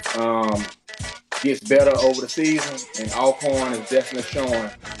team. Gets better over the season, and Alcorn is definitely showing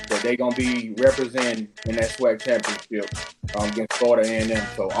that they're going to be representing in that SWAC championship against Florida A&M.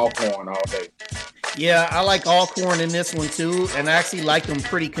 So Alcorn all day. Yeah, I like Alcorn in this one too, and I actually like them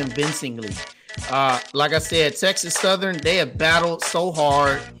pretty convincingly. Like I said, Texas Southern, they have battled so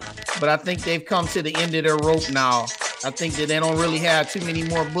hard, but I think they've come to the end of their rope now. I think that they don't really have too many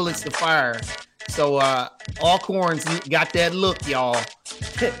more bullets to fire. So Alcorn's got that look, y'all.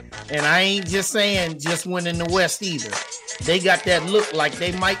 And I ain't just saying just winning the West either. They got that look like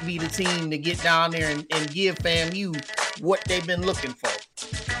they might be the team to get down there and give FAMU what they've been looking for.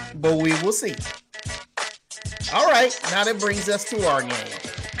 But we will see. All right, now that brings us to our game.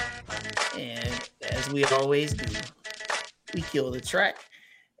 And as we always do, we kill the track.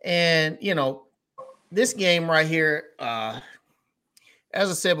 And, this game right here, as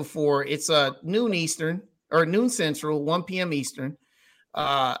I said before, it's noon Eastern or noon Central, 1 p.m. Eastern.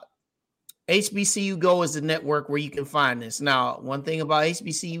 HBCU Go is the network where you can find this. Now, one thing about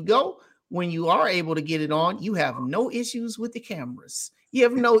HBCU Go, when you are able to get it on, you have no issues with the cameras. You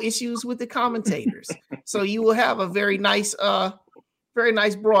have no issues with the commentators. So you will have a very nice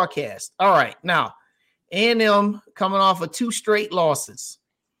broadcast. All right. Now, A&M coming off of 2 straight losses.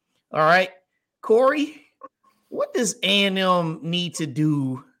 All right. Corey, what does A&M need to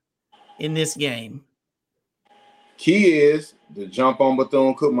do in this game? Key is to jump on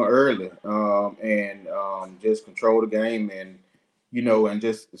Bethune-Cookman early, and just control the game, and and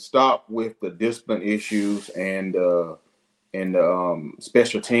just stop with the discipline issues and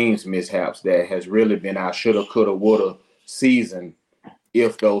special teams mishaps that has really been our shoulda, coulda, woulda season.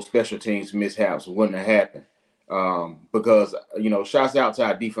 If those special teams mishaps wouldn't have happened, because shouts out to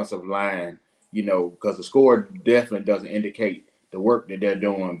our defensive line, because the score definitely doesn't indicate the work that they're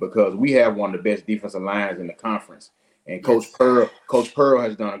doing, because we have one of the best defensive lines in the conference, and Coach Pearl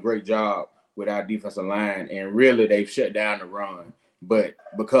has done a great job with our defensive line, and really they've shut down the run. But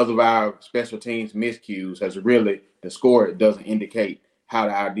because of our special teams miscues, the score doesn't indicate how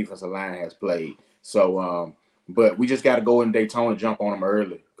our defensive line has played. So, but we just got to go in Daytona, jump on them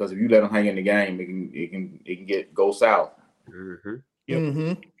early, because if you let them hang in the game, it can go south. Mm-hmm. Yep.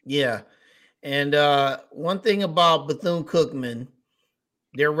 Mm-hmm. Yeah. And one thing about Bethune-Cookman,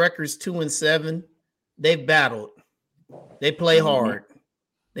 their record's 2-7. They've battled. They play hard.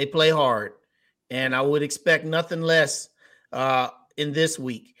 They play hard. And I would expect nothing less in this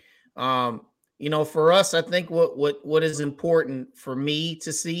week. For us, I think what is important for me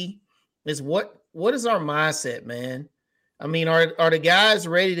to see is what is our mindset, man? I mean, are the guys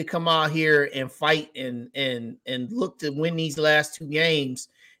ready to come out here and fight and look to win these last 2 games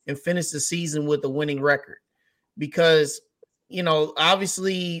and finish the season with a winning record? Because,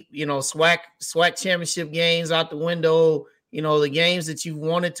 obviously, SWAC championship games out the window, the games that you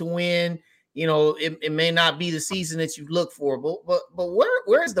wanted to win, it may not be the season that you look for, but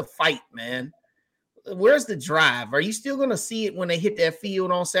where's the fight, man? Where's the drive? Are you still going to see it when they hit that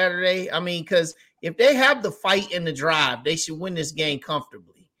field on Saturday? I mean, because if they have the fight and the drive, they should win this game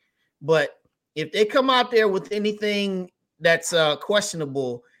comfortably. But if they come out there with anything that's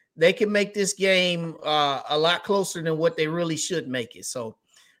questionable, they can make this game a lot closer than what they really should make it. So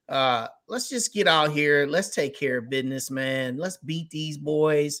let's just get out here. Let's take care of business, man. Let's beat these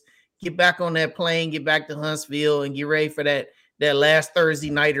boys. Get back on that plane, get back to Huntsville, and get ready for that last Thursday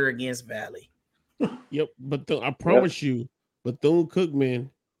nighter against Valley. Yep, but I promise you, Bethune-Cookman,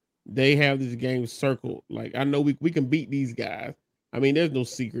 they have this game circled. Like, I know we can beat these guys. I mean, there's no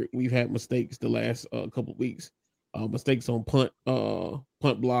secret. We've had mistakes the last couple of weeks. Mistakes on punt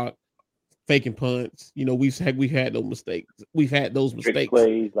block, faking punts. We've had those mistakes. We've had those mistakes.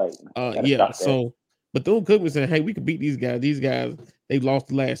 Plays, yeah. So Bethune-Cookman said, "Hey, we can beat these guys. These guys, they've lost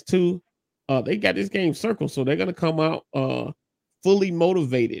the last 2. They got this game circled, so they're gonna come out fully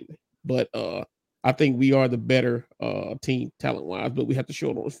motivated. But I think we are the better team talent-wise, but we have to show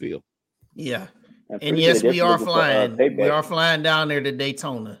it on the field." Yeah. And yes, we are flying. We are flying down there to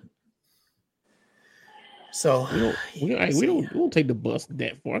Daytona. So we don't take the bus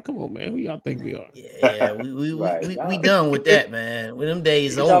that far. Come on, man. Who y'all think we are? Yeah, we done with that, man. When them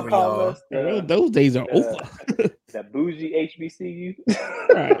days over, y'all. Those days are over. That bougie HBCU.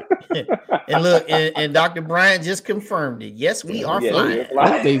 Right. And look, and Dr. Bryant just confirmed it. Yes, we are flying.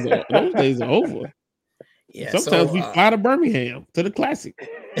 Those days are over. Yeah. Sometimes we fly to Birmingham to the Classic.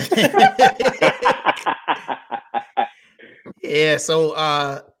 Yeah.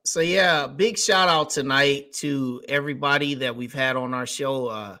 So yeah, big shout out tonight to everybody that we've had on our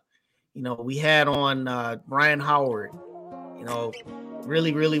show. We had on Brian Howard.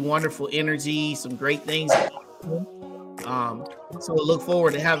 Really, really wonderful energy, some great things. So I look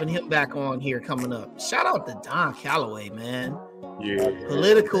forward to having him back on here coming up. Shout out to Don Calloway, man. Yeah.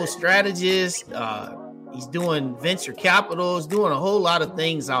 Political strategist. He's doing venture capital. He's doing a whole lot of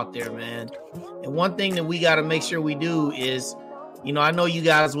things out there, man. And one thing that we got to make sure we do is, I know you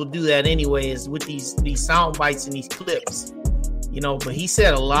guys will do that anyway, is with these sound bites and these clips, but he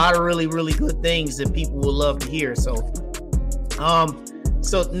said a lot of really, really good things that people will love to hear. So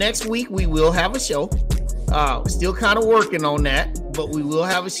next week we will have a show. Still kind of working on that, but we will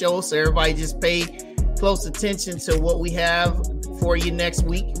have a show. So everybody just pay close attention to what we have for you next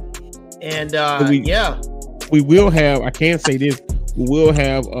week. And we will have, I can say this, we will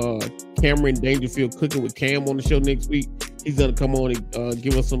have Cameron Dangerfield cooking with Cam on the show next week. He's going to come on and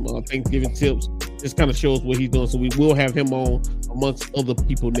give us some Thanksgiving tips. Just kind of show us what he's doing. So we will have him on amongst other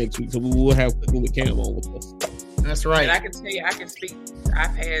people next week. So we will have cooking with Cam on with us. That's right. And I can tell you, I can speak.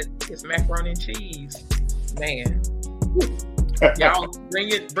 I've had his macaroni and cheese. Man. Y'all bring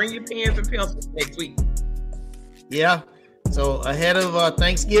your pens and pencils next week. Yeah. So ahead of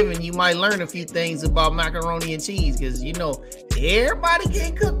Thanksgiving, you might learn a few things about macaroni and cheese because everybody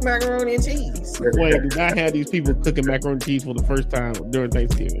can't cook macaroni and cheese. Wait, did I have these people cooking macaroni and cheese for the first time during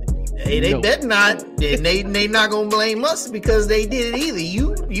Thanksgiving? Hey, they better not. And they not gonna blame us because they did it either.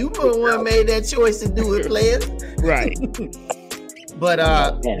 You the one made that choice to do it, players. Right. But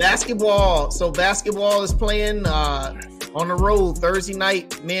basketball. So basketball is playing on the road Thursday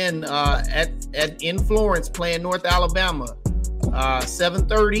night. Men in Florence playing North Alabama.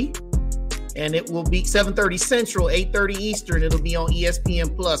 7:30. And it will be 7:30 Central, 8:30 Eastern. It'll be on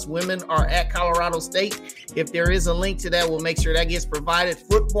ESPN Plus. Women are at Colorado State. If there is a link to that, we'll make sure that gets provided.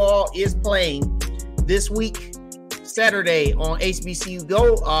 Football is playing this week, Saturday on HBCU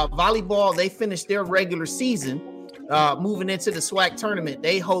Go. Volleyball, they finished their regular season, moving into the SWAC tournament.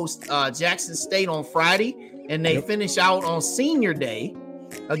 They host Jackson State on Friday, and they finish out on Senior Day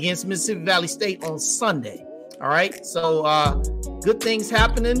against Mississippi Valley State on Sunday. All right, so good things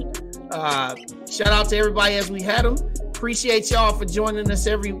happening. Shout out to everybody as we had them. Appreciate y'all for joining us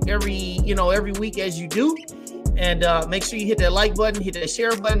every week as you do. And make sure you hit that like button, hit that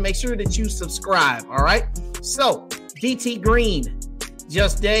share button. Make sure that you subscribe. All right. So DT Green,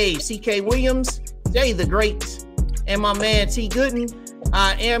 Just Dave, CK Williams, Jay the Great, and my man T Gooden.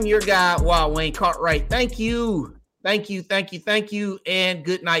 I am your guy, Wayne Cartwright. Thank you. And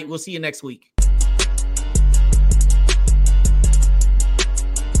good night. We'll see you next week.